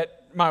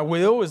 that my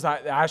will is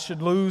that I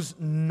should lose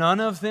none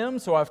of them,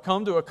 so I've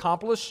come to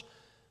accomplish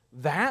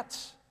that.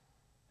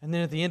 And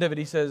then at the end of it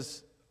He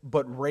says,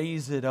 but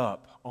raise it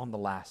up on the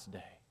last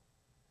day.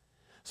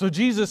 So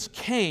Jesus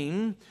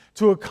came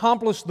to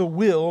accomplish the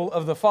will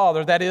of the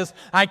Father. That is,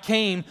 I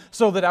came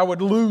so that I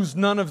would lose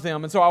none of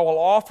them. And so I will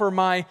offer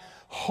my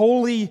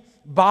holy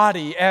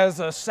body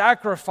as a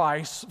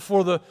sacrifice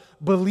for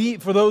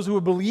those who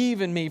would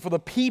believe in me, for the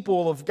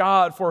people of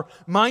God, for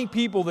my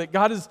people that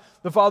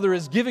the Father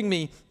is giving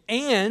me.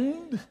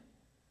 And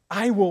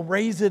I will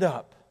raise it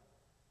up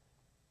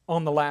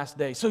on the last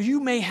day. So you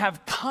may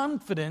have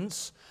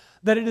confidence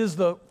that it is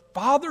the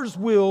Father's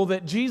will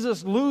that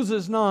Jesus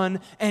loses none,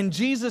 and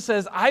Jesus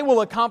says, I will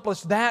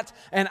accomplish that,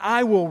 and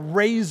I will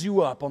raise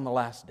you up on the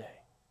last day.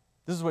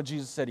 This is what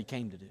Jesus said He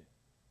came to do.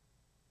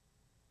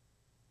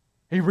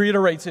 He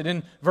reiterates it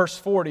in verse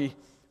 40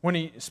 when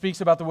He speaks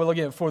about the will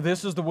again. For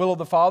this is the will of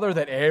the Father,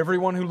 that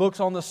everyone who looks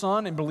on the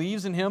Son and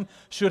believes in Him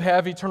should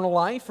have eternal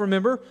life.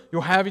 Remember,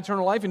 you'll have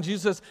eternal life. And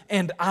Jesus says,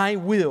 and I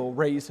will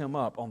raise him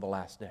up on the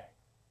last day.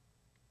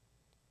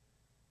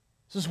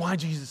 This is why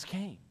Jesus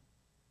came.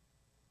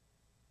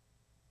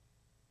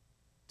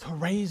 To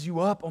raise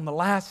you up on the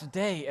last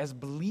day as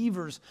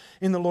believers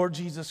in the Lord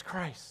Jesus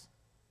Christ.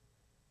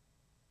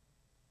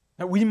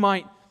 That we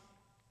might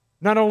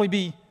not only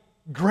be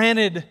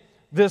granted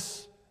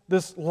this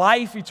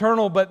life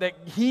eternal, but that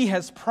He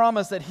has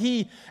promised that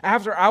He,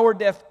 after our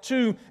death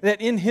too, that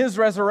in His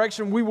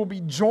resurrection we will be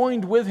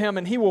joined with Him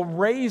and He will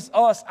raise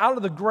us out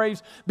of the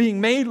graves,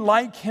 being made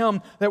like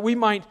Him, that we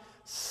might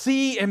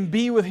see and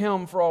be with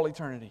Him for all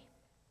eternity.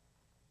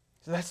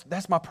 So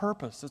that's my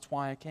purpose. That's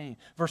why I came.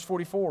 Verse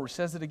 44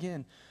 says it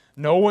again.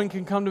 No one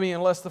can come to me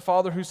unless the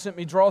Father who sent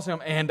me draws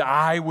him, and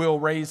I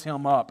will raise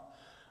him up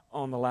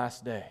on the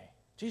last day.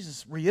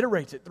 Jesus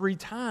reiterates it 3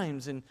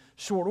 times in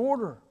short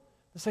order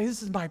to say,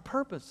 this is my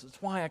purpose. That's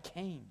why I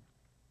came.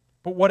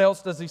 But what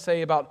else does He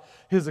say about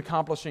His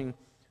accomplishing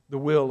the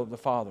will of the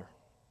Father?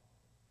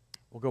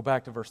 We'll go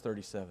back to verse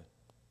 37.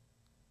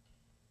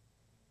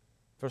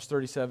 Verse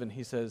 37,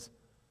 He says,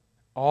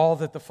 all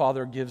that the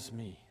Father gives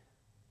me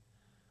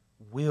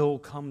will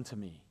come to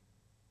me.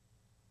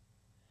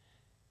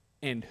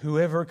 And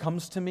whoever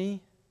comes to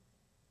me,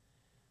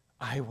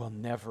 I will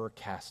never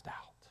cast out.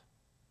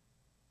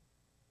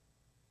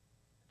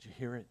 Did you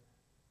hear it?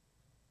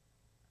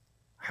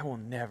 I will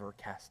never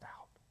cast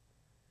out.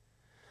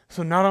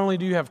 So not only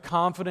do you have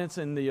confidence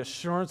in the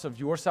assurance of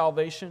your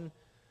salvation,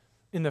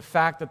 in the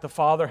fact that the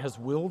Father has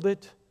willed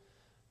it,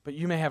 but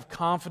you may have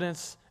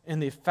confidence in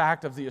the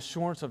fact of the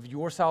assurance of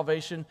your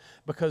salvation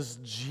because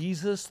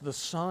Jesus, the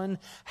Son,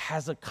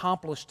 has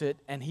accomplished it,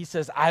 and He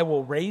says, I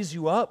will raise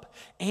you up,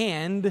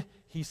 and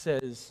He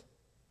says,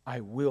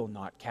 I will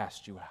not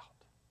cast you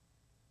out.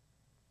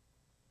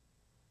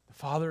 The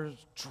Father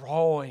is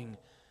drawing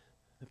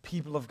the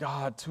people of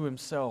God to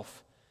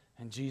Himself,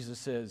 and Jesus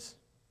says,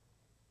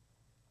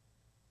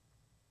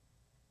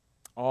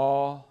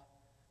 all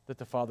that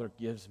the Father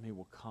gives me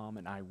will come,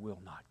 and I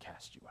will not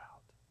cast you out.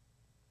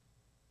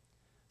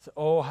 So,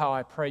 oh, how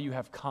I pray you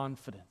have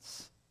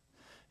confidence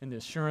in the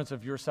assurance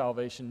of your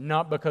salvation,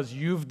 not because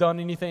you've done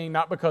anything,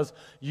 not because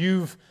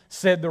you've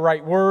said the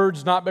right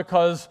words, not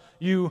because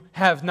you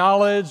have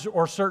knowledge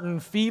or certain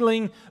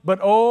feeling, but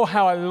oh,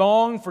 how I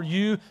long for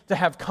you to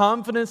have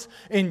confidence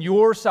in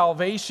your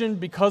salvation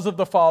because of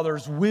the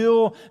Father's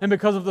will and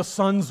because of the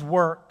Son's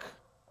work.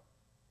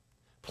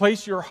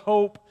 Place your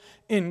hope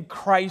in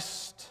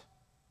Christ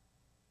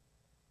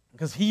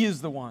because He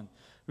is the one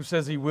who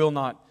says He will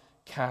not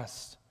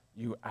cast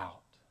you out.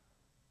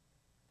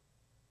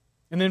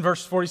 And then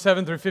verse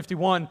 47 through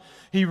 51,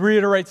 He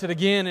reiterates it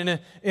again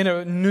in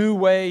a new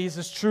way. He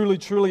says, truly,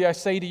 truly, I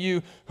say to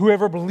you,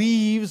 whoever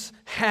believes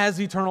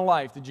has eternal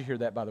life. Did you hear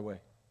that, by the way?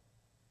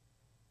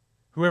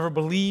 Whoever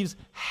believes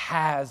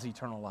has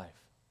eternal life.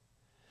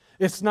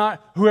 It's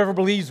not whoever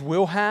believes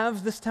will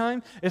have this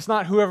time. It's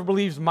not whoever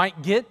believes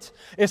might get.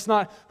 It's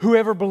not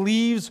whoever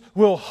believes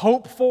will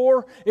hope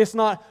for. It's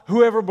not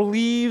whoever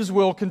believes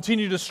will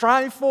continue to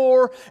strive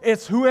for.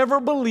 It's whoever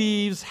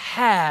believes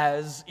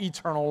has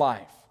eternal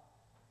life.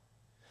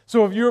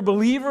 So if you're a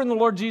believer in the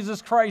Lord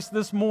Jesus Christ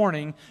this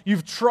morning,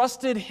 you've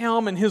trusted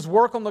Him and His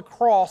work on the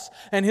cross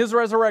and His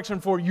resurrection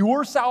for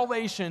your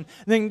salvation,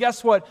 then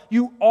guess what?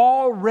 You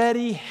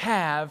already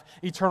have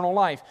eternal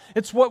life.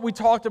 It's what we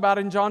talked about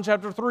in John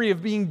chapter 3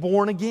 of being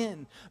born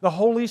again. The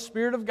Holy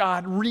Spirit of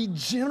God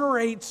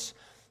regenerates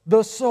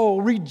the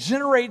soul,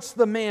 regenerates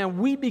the man.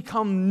 We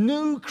become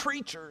new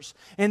creatures.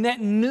 And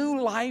that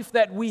new life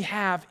that we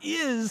have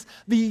is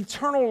the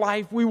eternal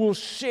life we will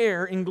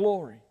share in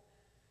glory.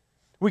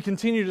 We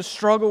continue to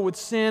struggle with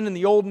sin and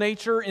the old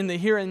nature in the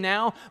here and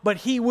now, but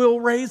He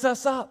will raise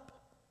us up.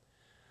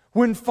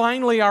 When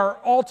finally our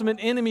ultimate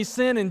enemy,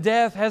 sin and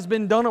death, has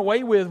been done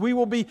away with, we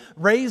will be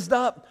raised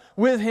up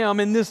with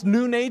Him, and this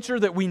new nature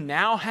that we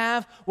now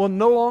have will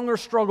no longer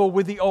struggle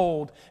with the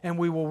old, and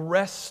we will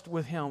rest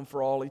with Him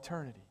for all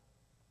eternity.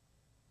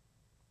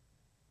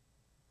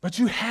 But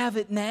you have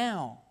it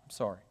now. I'm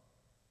sorry.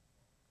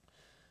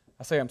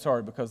 I say I'm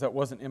sorry because that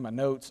wasn't in my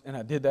notes, and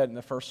I did that in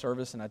the first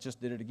service, and I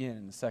just did it again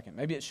in the second.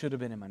 Maybe it should have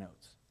been in my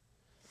notes.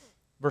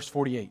 Verse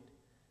 48.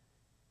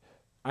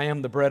 I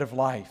am the bread of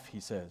life, He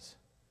says.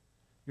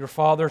 Your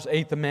fathers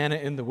ate the manna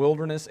in the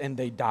wilderness, and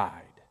they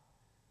died.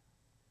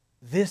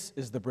 This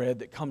is the bread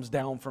that comes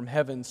down from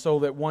heaven, so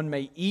that one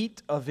may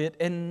eat of it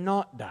and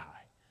not die.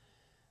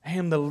 I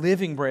am the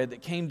living bread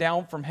that came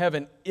down from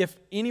heaven. If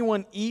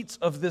anyone eats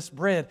of this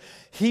bread,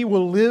 he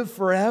will live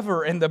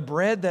forever. And the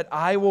bread that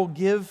I will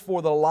give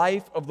for the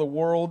life of the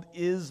world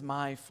is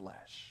my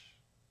flesh.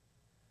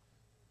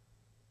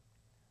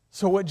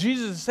 So what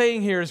Jesus is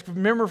saying here is,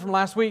 remember from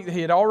last week that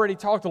He had already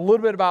talked a little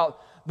bit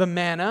about the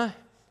manna.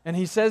 And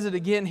He says it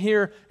again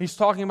here. He's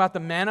talking about the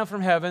manna from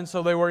heaven.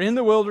 So they were in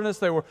the wilderness.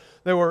 They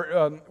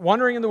were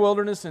wandering in the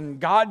wilderness, and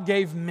God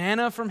gave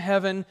manna from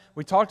heaven.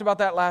 We talked about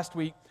that last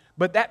week.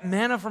 But that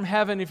manna from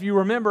heaven, if you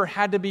remember,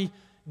 had to be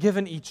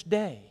given each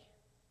day.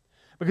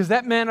 Because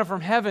that manna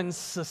from heaven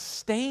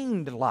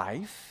sustained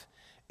life.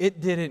 It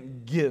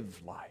didn't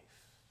give life.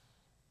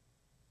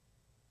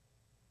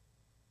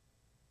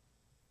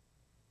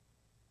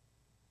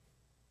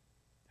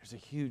 There's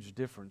a huge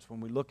difference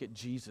when we look at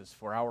Jesus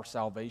for our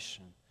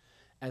salvation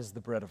as the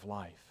bread of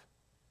life.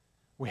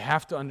 We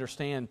have to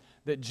understand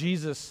that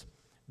Jesus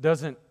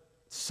doesn't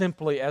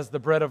simply, as the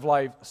bread of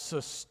life,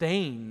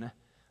 sustain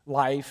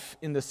life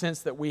in the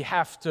sense that we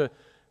have to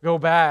go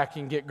back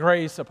and get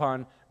grace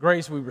upon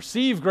grace. We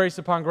receive grace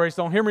upon grace.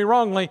 Don't hear me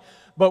wrongly,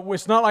 but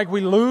it's not like we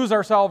lose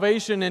our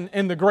salvation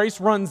and the grace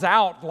runs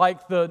out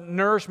like the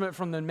nourishment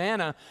from the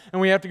manna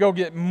and we have to go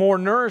get more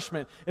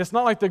nourishment. It's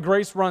not like the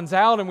grace runs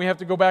out and we have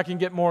to go back and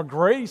get more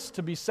grace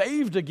to be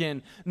saved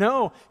again.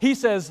 No, He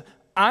says,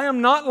 I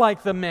am not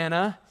like the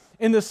manna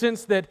in the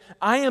sense that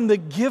I am the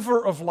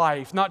giver of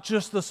life, not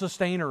just the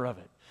sustainer of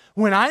it.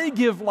 When I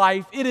give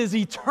life, it is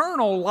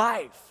eternal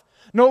life.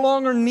 No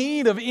longer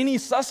need of any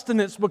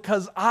sustenance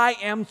because I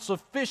am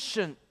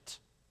sufficient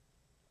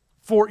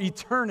for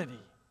eternity.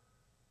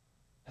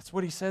 That's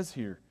what He says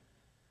here.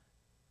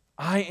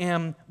 I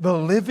am the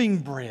living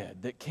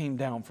bread that came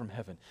down from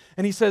heaven.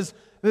 And He says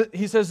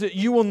that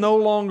you will no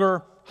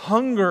longer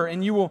hunger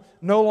and you will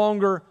no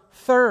longer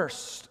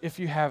thirst if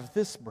you have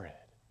this bread.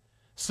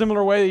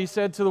 Similar way He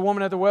said to the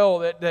woman at the well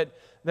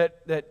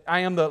that I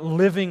am the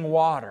living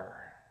water.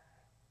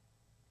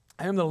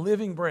 I am the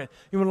living bread.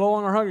 You will no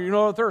longer hunger. You will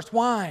no longer thirst.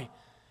 Why?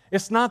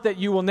 It's not that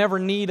you will never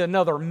need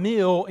another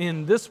meal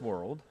in this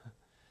world.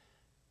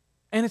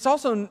 And it's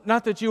also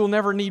not that you will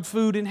never need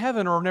food in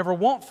heaven or never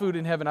want food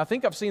in heaven. I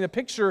think I've seen a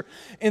picture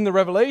in the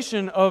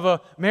Revelation of a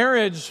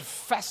marriage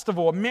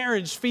festival, a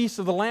marriage feast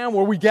of the Lamb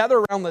where we gather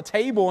around the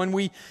table and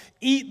we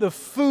eat the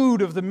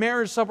food of the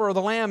marriage supper of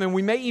the Lamb, and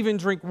we may even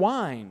drink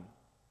wine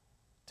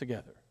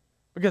together.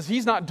 Because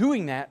He's not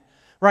doing that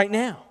right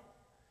now.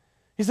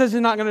 He says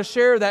He's not going to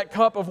share that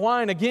cup of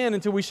wine again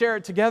until we share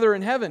it together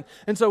in heaven.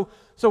 And so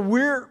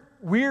we're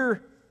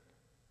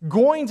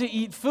going to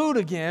eat food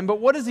again,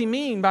 but what does He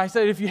mean by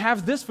saying if you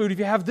have this food, if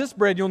you have this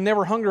bread, you'll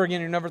never hunger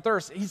again, you'll never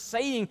thirst? He's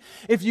saying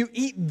if you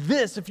eat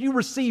this, if you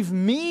receive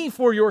Me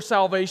for your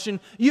salvation,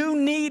 you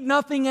need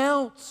nothing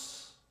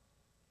else.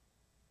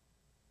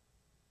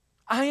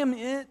 I am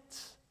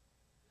it.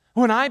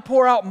 When I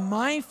pour out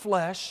My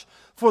flesh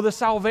for the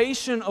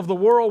salvation of the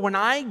world, when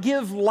I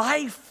give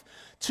life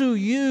to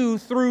you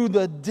through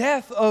the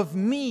death of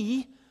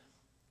Me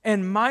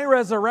and My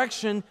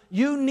resurrection,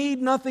 you need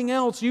nothing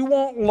else. You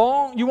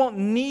won't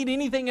need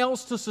anything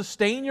else to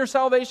sustain your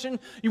salvation.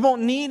 You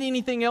won't need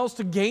anything else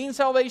to gain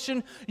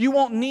salvation. You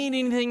won't need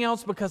anything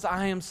else because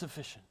I am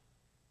sufficient.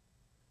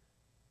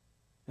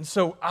 And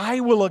so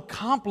I will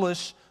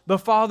accomplish the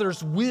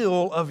Father's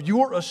will of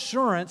your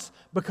assurance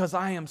because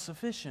I am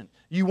sufficient.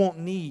 You won't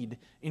need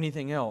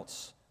anything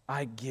else.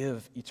 I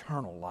give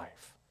eternal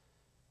life,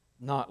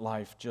 not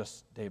life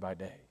just day by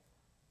day.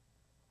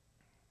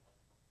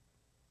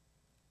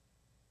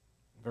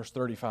 Verse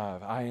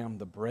 35, I am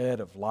the bread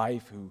of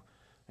life,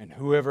 and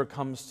whoever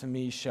comes to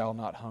Me shall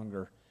not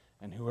hunger,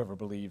 and whoever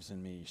believes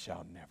in Me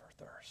shall never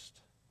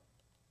thirst.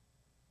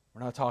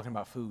 We're not talking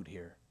about food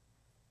here.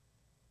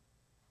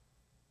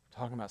 We're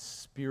talking about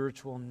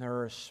spiritual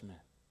nourishment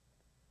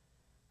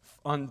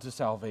unto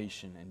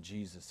salvation, and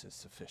Jesus is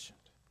sufficient.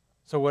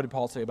 So what did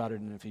Paul say about it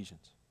in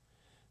Ephesians?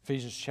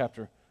 Ephesians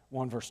chapter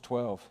 1, verse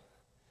 12.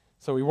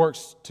 So he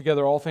works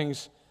together all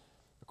things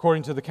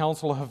according to the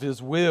counsel of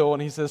his will,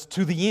 and he says,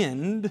 to the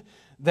end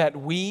that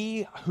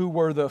we who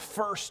were the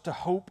first to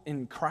hope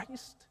in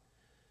Christ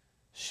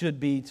should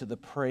be to the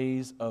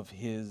praise of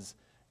his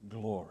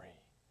glory.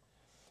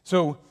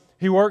 So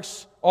he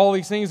works all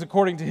these things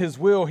according to his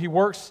will. He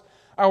works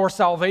our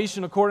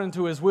salvation according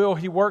to his will.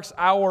 He works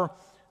our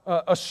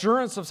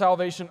assurance of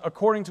salvation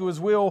according to his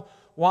will.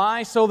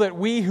 Why? So that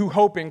we who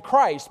hope in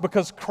Christ,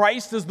 because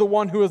Christ is the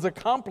one who has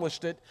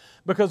accomplished it,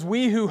 because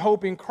we who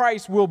hope in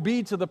Christ will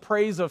be to the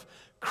praise of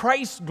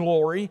Christ's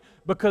glory,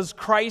 because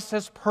Christ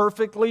has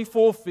perfectly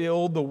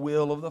fulfilled the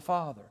will of the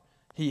Father.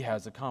 He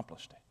has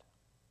accomplished it.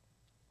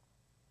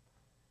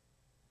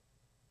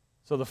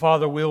 So the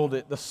Father willed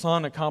it, the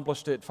Son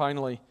accomplished it,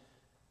 finally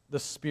the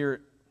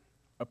Spirit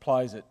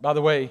applies it. By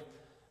the way,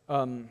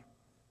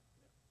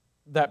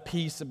 that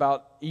piece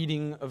about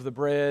eating of the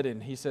bread,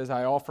 and he says,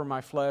 I offer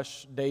my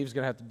flesh. Dave's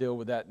going to have to deal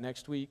with that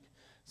next week.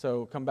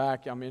 So come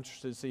back. I'm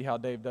interested to see how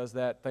Dave does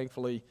that.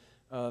 Thankfully,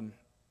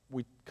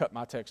 we cut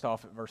my text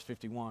off at verse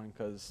 51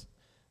 because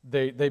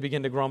they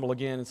begin to grumble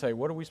again and say,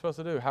 what are we supposed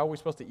to do? How are we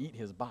supposed to eat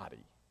his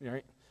body?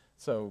 Right?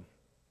 So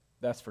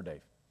that's for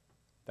Dave,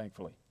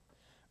 thankfully.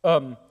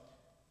 The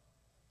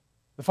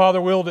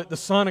Father willed it. The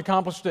Son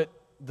accomplished it.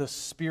 The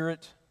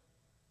Spirit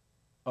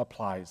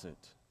applies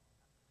it.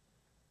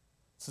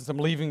 Since I'm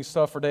leaving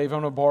stuff for Dave,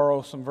 I'm going to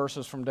borrow some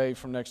verses from Dave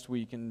from next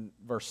week in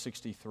verse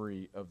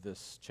 63 of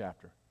this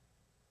chapter.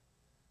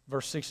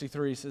 Verse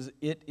 63 says,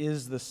 it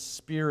is the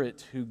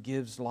Spirit who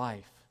gives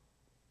life.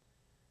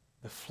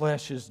 The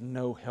flesh is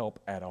no help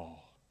at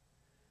all.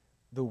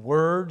 The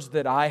words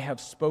that I have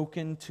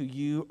spoken to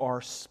you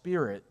are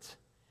spirit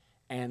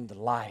and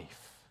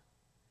life.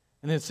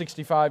 And then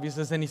 65, he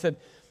says, and he said,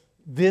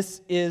 this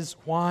is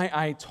why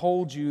I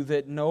told you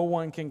that no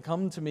one can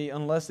come to me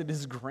unless it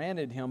is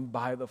granted him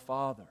by the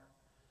Father.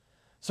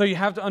 So you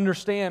have to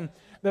understand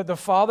that the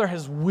Father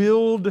has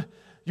willed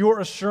your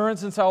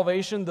assurance and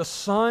salvation. The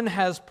Son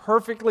has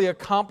perfectly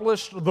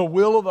accomplished the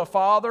will of the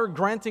Father,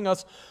 granting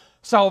us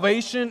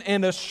salvation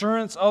and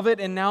assurance of it.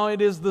 And now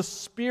it is the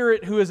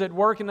Spirit who is at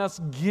work in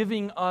us,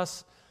 giving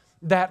us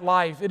that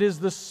life. It is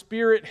the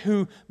Spirit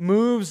who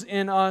moves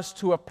in us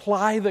to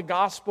apply the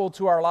gospel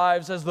to our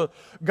lives. As the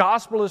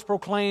gospel is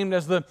proclaimed,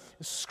 as the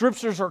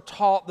scriptures are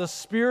taught, the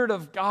Spirit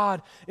of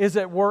God is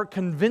at work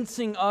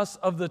convincing us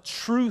of the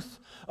truth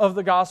of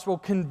the gospel,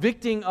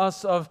 convicting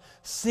us of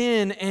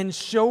sin, and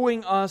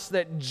showing us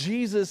that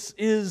Jesus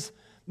is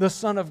the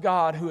Son of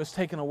God who has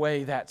taken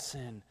away that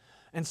sin.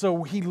 And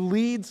so He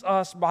leads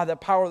us by the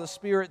power of the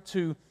Spirit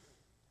to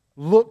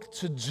look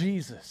to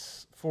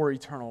Jesus for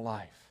eternal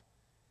life,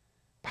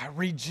 by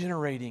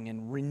regenerating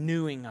and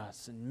renewing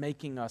us and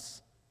making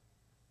us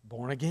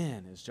born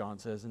again, as John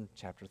says in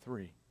chapter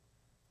 3.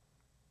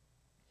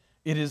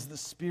 It is the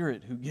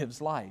Spirit who gives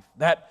life.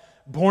 That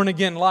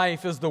born-again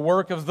life is the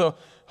work of the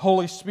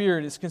Holy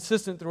Spirit. It's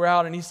consistent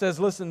throughout, and he says,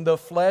 listen, the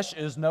flesh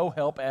is no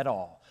help at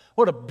all.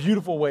 What a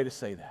beautiful way to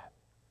say that.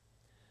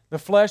 The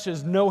flesh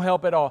is no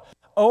help at all.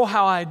 Oh,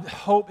 how I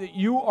hope that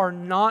you are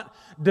not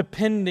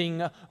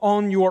depending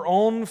on your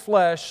own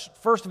flesh,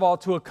 first of all,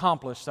 to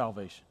accomplish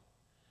salvation.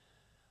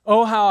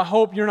 Oh, how I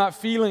hope you're not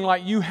feeling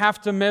like you have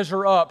to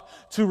measure up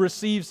to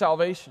receive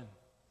salvation.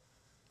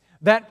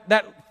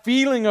 That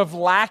feeling of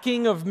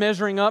lacking, of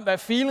measuring up,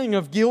 that feeling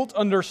of guilt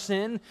under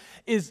sin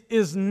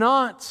is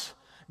not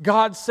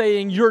God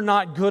saying you're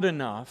not good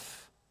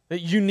enough,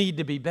 that you need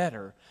to be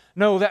better.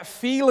 No, that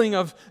feeling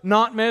of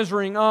not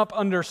measuring up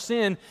under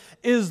sin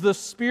is the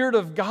Spirit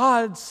of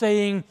God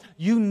saying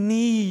you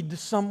need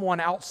someone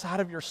outside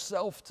of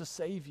yourself to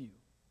save you.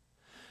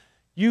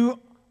 You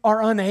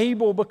are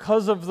unable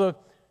because of the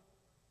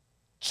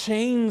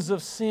chains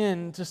of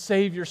sin to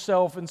save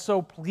yourself, and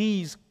so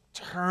please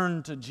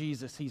turn to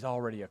Jesus. He's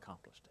already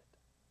accomplished it.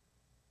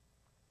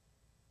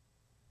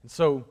 And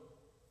so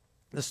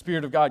the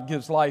Spirit of God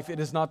gives life. It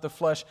is not the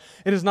flesh.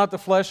 It is not the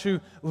flesh who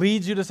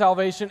leads you to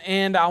salvation.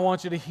 And I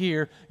want you to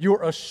hear,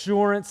 your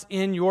assurance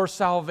in your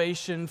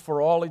salvation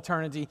for all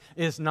eternity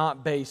is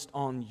not based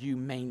on you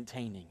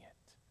maintaining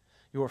it.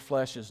 Your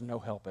flesh is no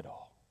help at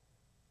all.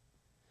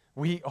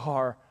 We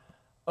are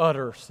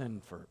utterly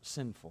sinful.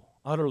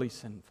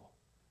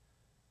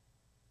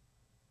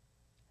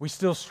 We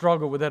still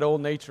struggle with that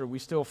old nature. We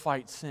still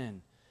fight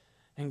sin.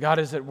 And God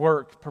is at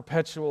work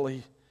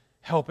perpetually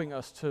helping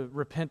us to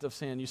repent of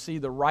sin. You see,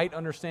 the right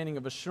understanding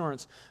of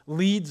assurance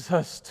leads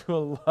us to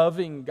a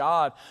loving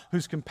God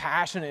who's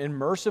compassionate and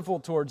merciful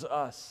towards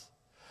us,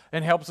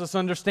 and helps us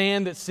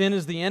understand that sin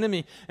is the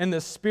enemy, and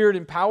the Spirit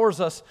empowers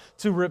us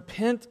to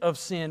repent of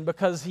sin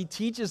because He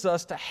teaches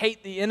us to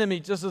hate the enemy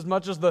just as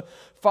much as the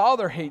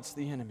Father hates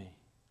the enemy.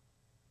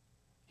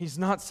 He's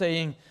not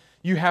saying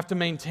you have to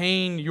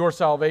maintain your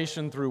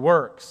salvation through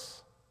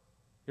works.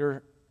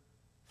 Your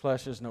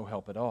flesh is no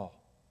help at all.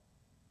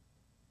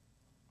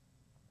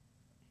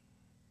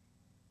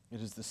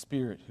 It is the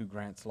Spirit who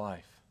grants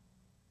life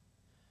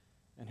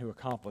and who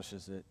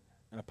accomplishes it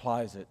and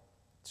applies it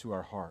to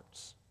our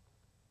hearts.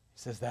 He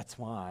says, that's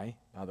why,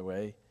 by the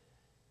way,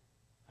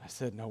 I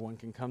said no one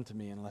can come to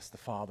me unless the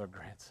Father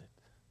grants it.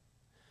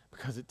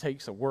 Because it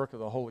takes a work of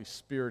the Holy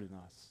Spirit in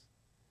us.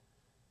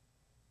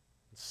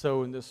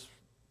 So in this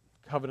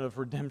covenant of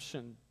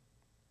redemption,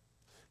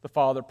 the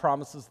Father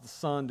promises the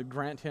Son to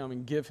grant him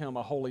and give him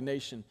a holy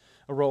nation,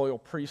 a royal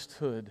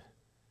priesthood.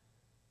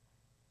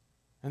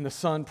 And the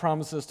Son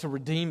promises to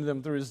redeem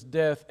them through his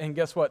death. And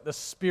guess what? The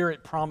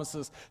Spirit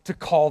promises to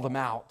call them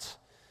out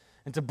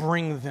and to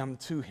bring them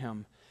to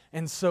him.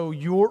 And so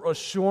your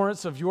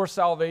assurance of your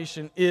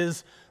salvation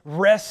is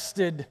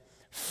rested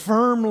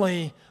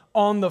firmly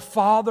on the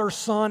Father,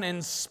 Son,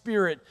 and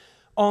Spirit,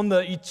 on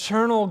the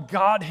eternal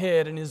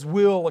Godhead and his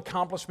will,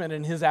 accomplishment,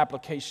 and his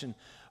application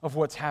of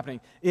what's happening.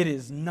 It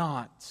is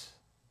not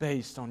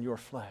based on your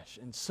flesh.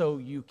 And so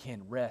you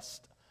can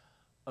rest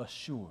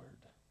assured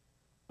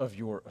of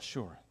your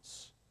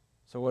assurance.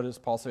 So what does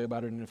Paul say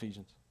about it in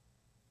Ephesians?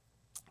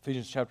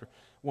 Ephesians chapter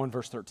 1,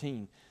 verse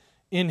 13.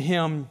 In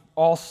him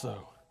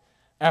also,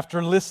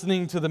 after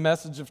listening to the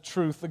message of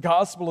truth, the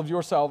gospel of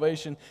your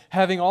salvation,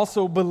 having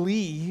also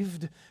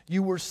believed,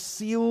 you were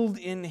sealed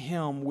in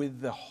him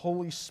with the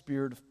Holy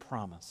Spirit of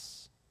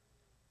promise,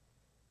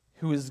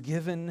 who is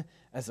given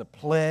as a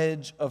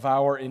pledge of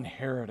our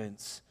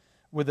inheritance,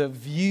 with a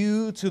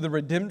view to the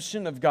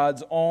redemption of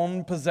God's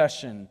own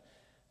possession,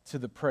 to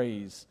the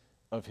praise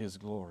of his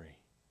glory.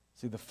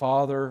 See, the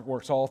Father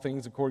works all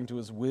things according to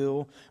his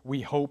will. We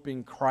hope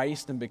in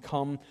Christ and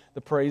become the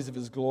praise of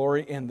his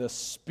glory, and the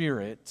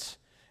Spirit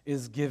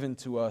is given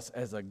to us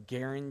as a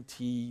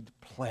guaranteed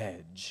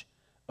pledge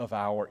of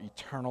our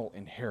eternal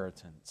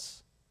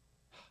inheritance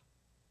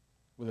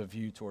with a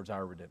view towards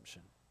our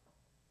redemption.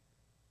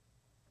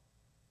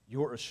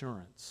 Your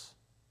assurance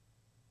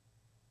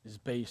is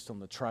based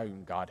on the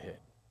triune Godhead,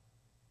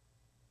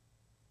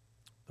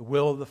 the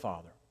will of the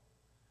Father,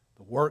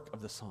 the work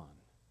of the Son,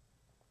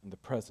 and the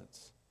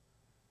presence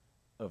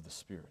of the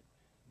Spirit.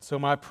 So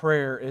my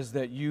prayer is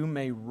that you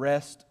may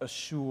rest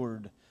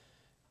assured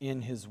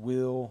in his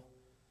will,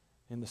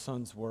 in the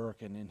Son's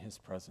work, and in his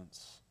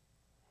presence,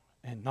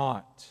 and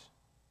not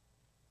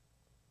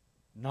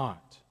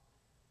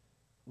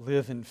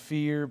live in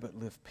fear, but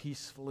live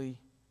peacefully,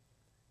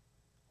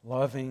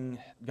 loving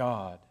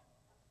God.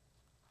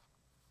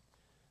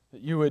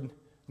 That you would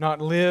not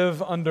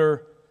live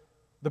under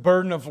the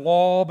burden of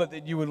law, but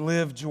that you would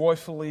live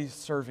joyfully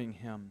serving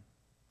him.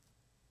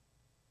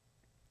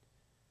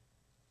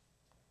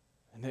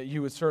 And that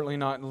you would certainly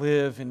not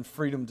live in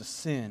freedom to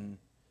sin,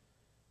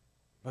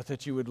 but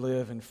that you would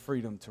live in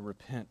freedom to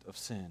repent of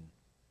sin,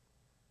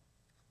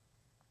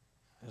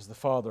 as the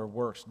Father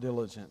works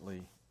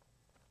diligently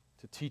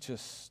to teach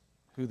us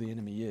who the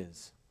enemy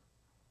is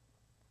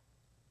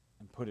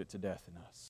and put it to death in us.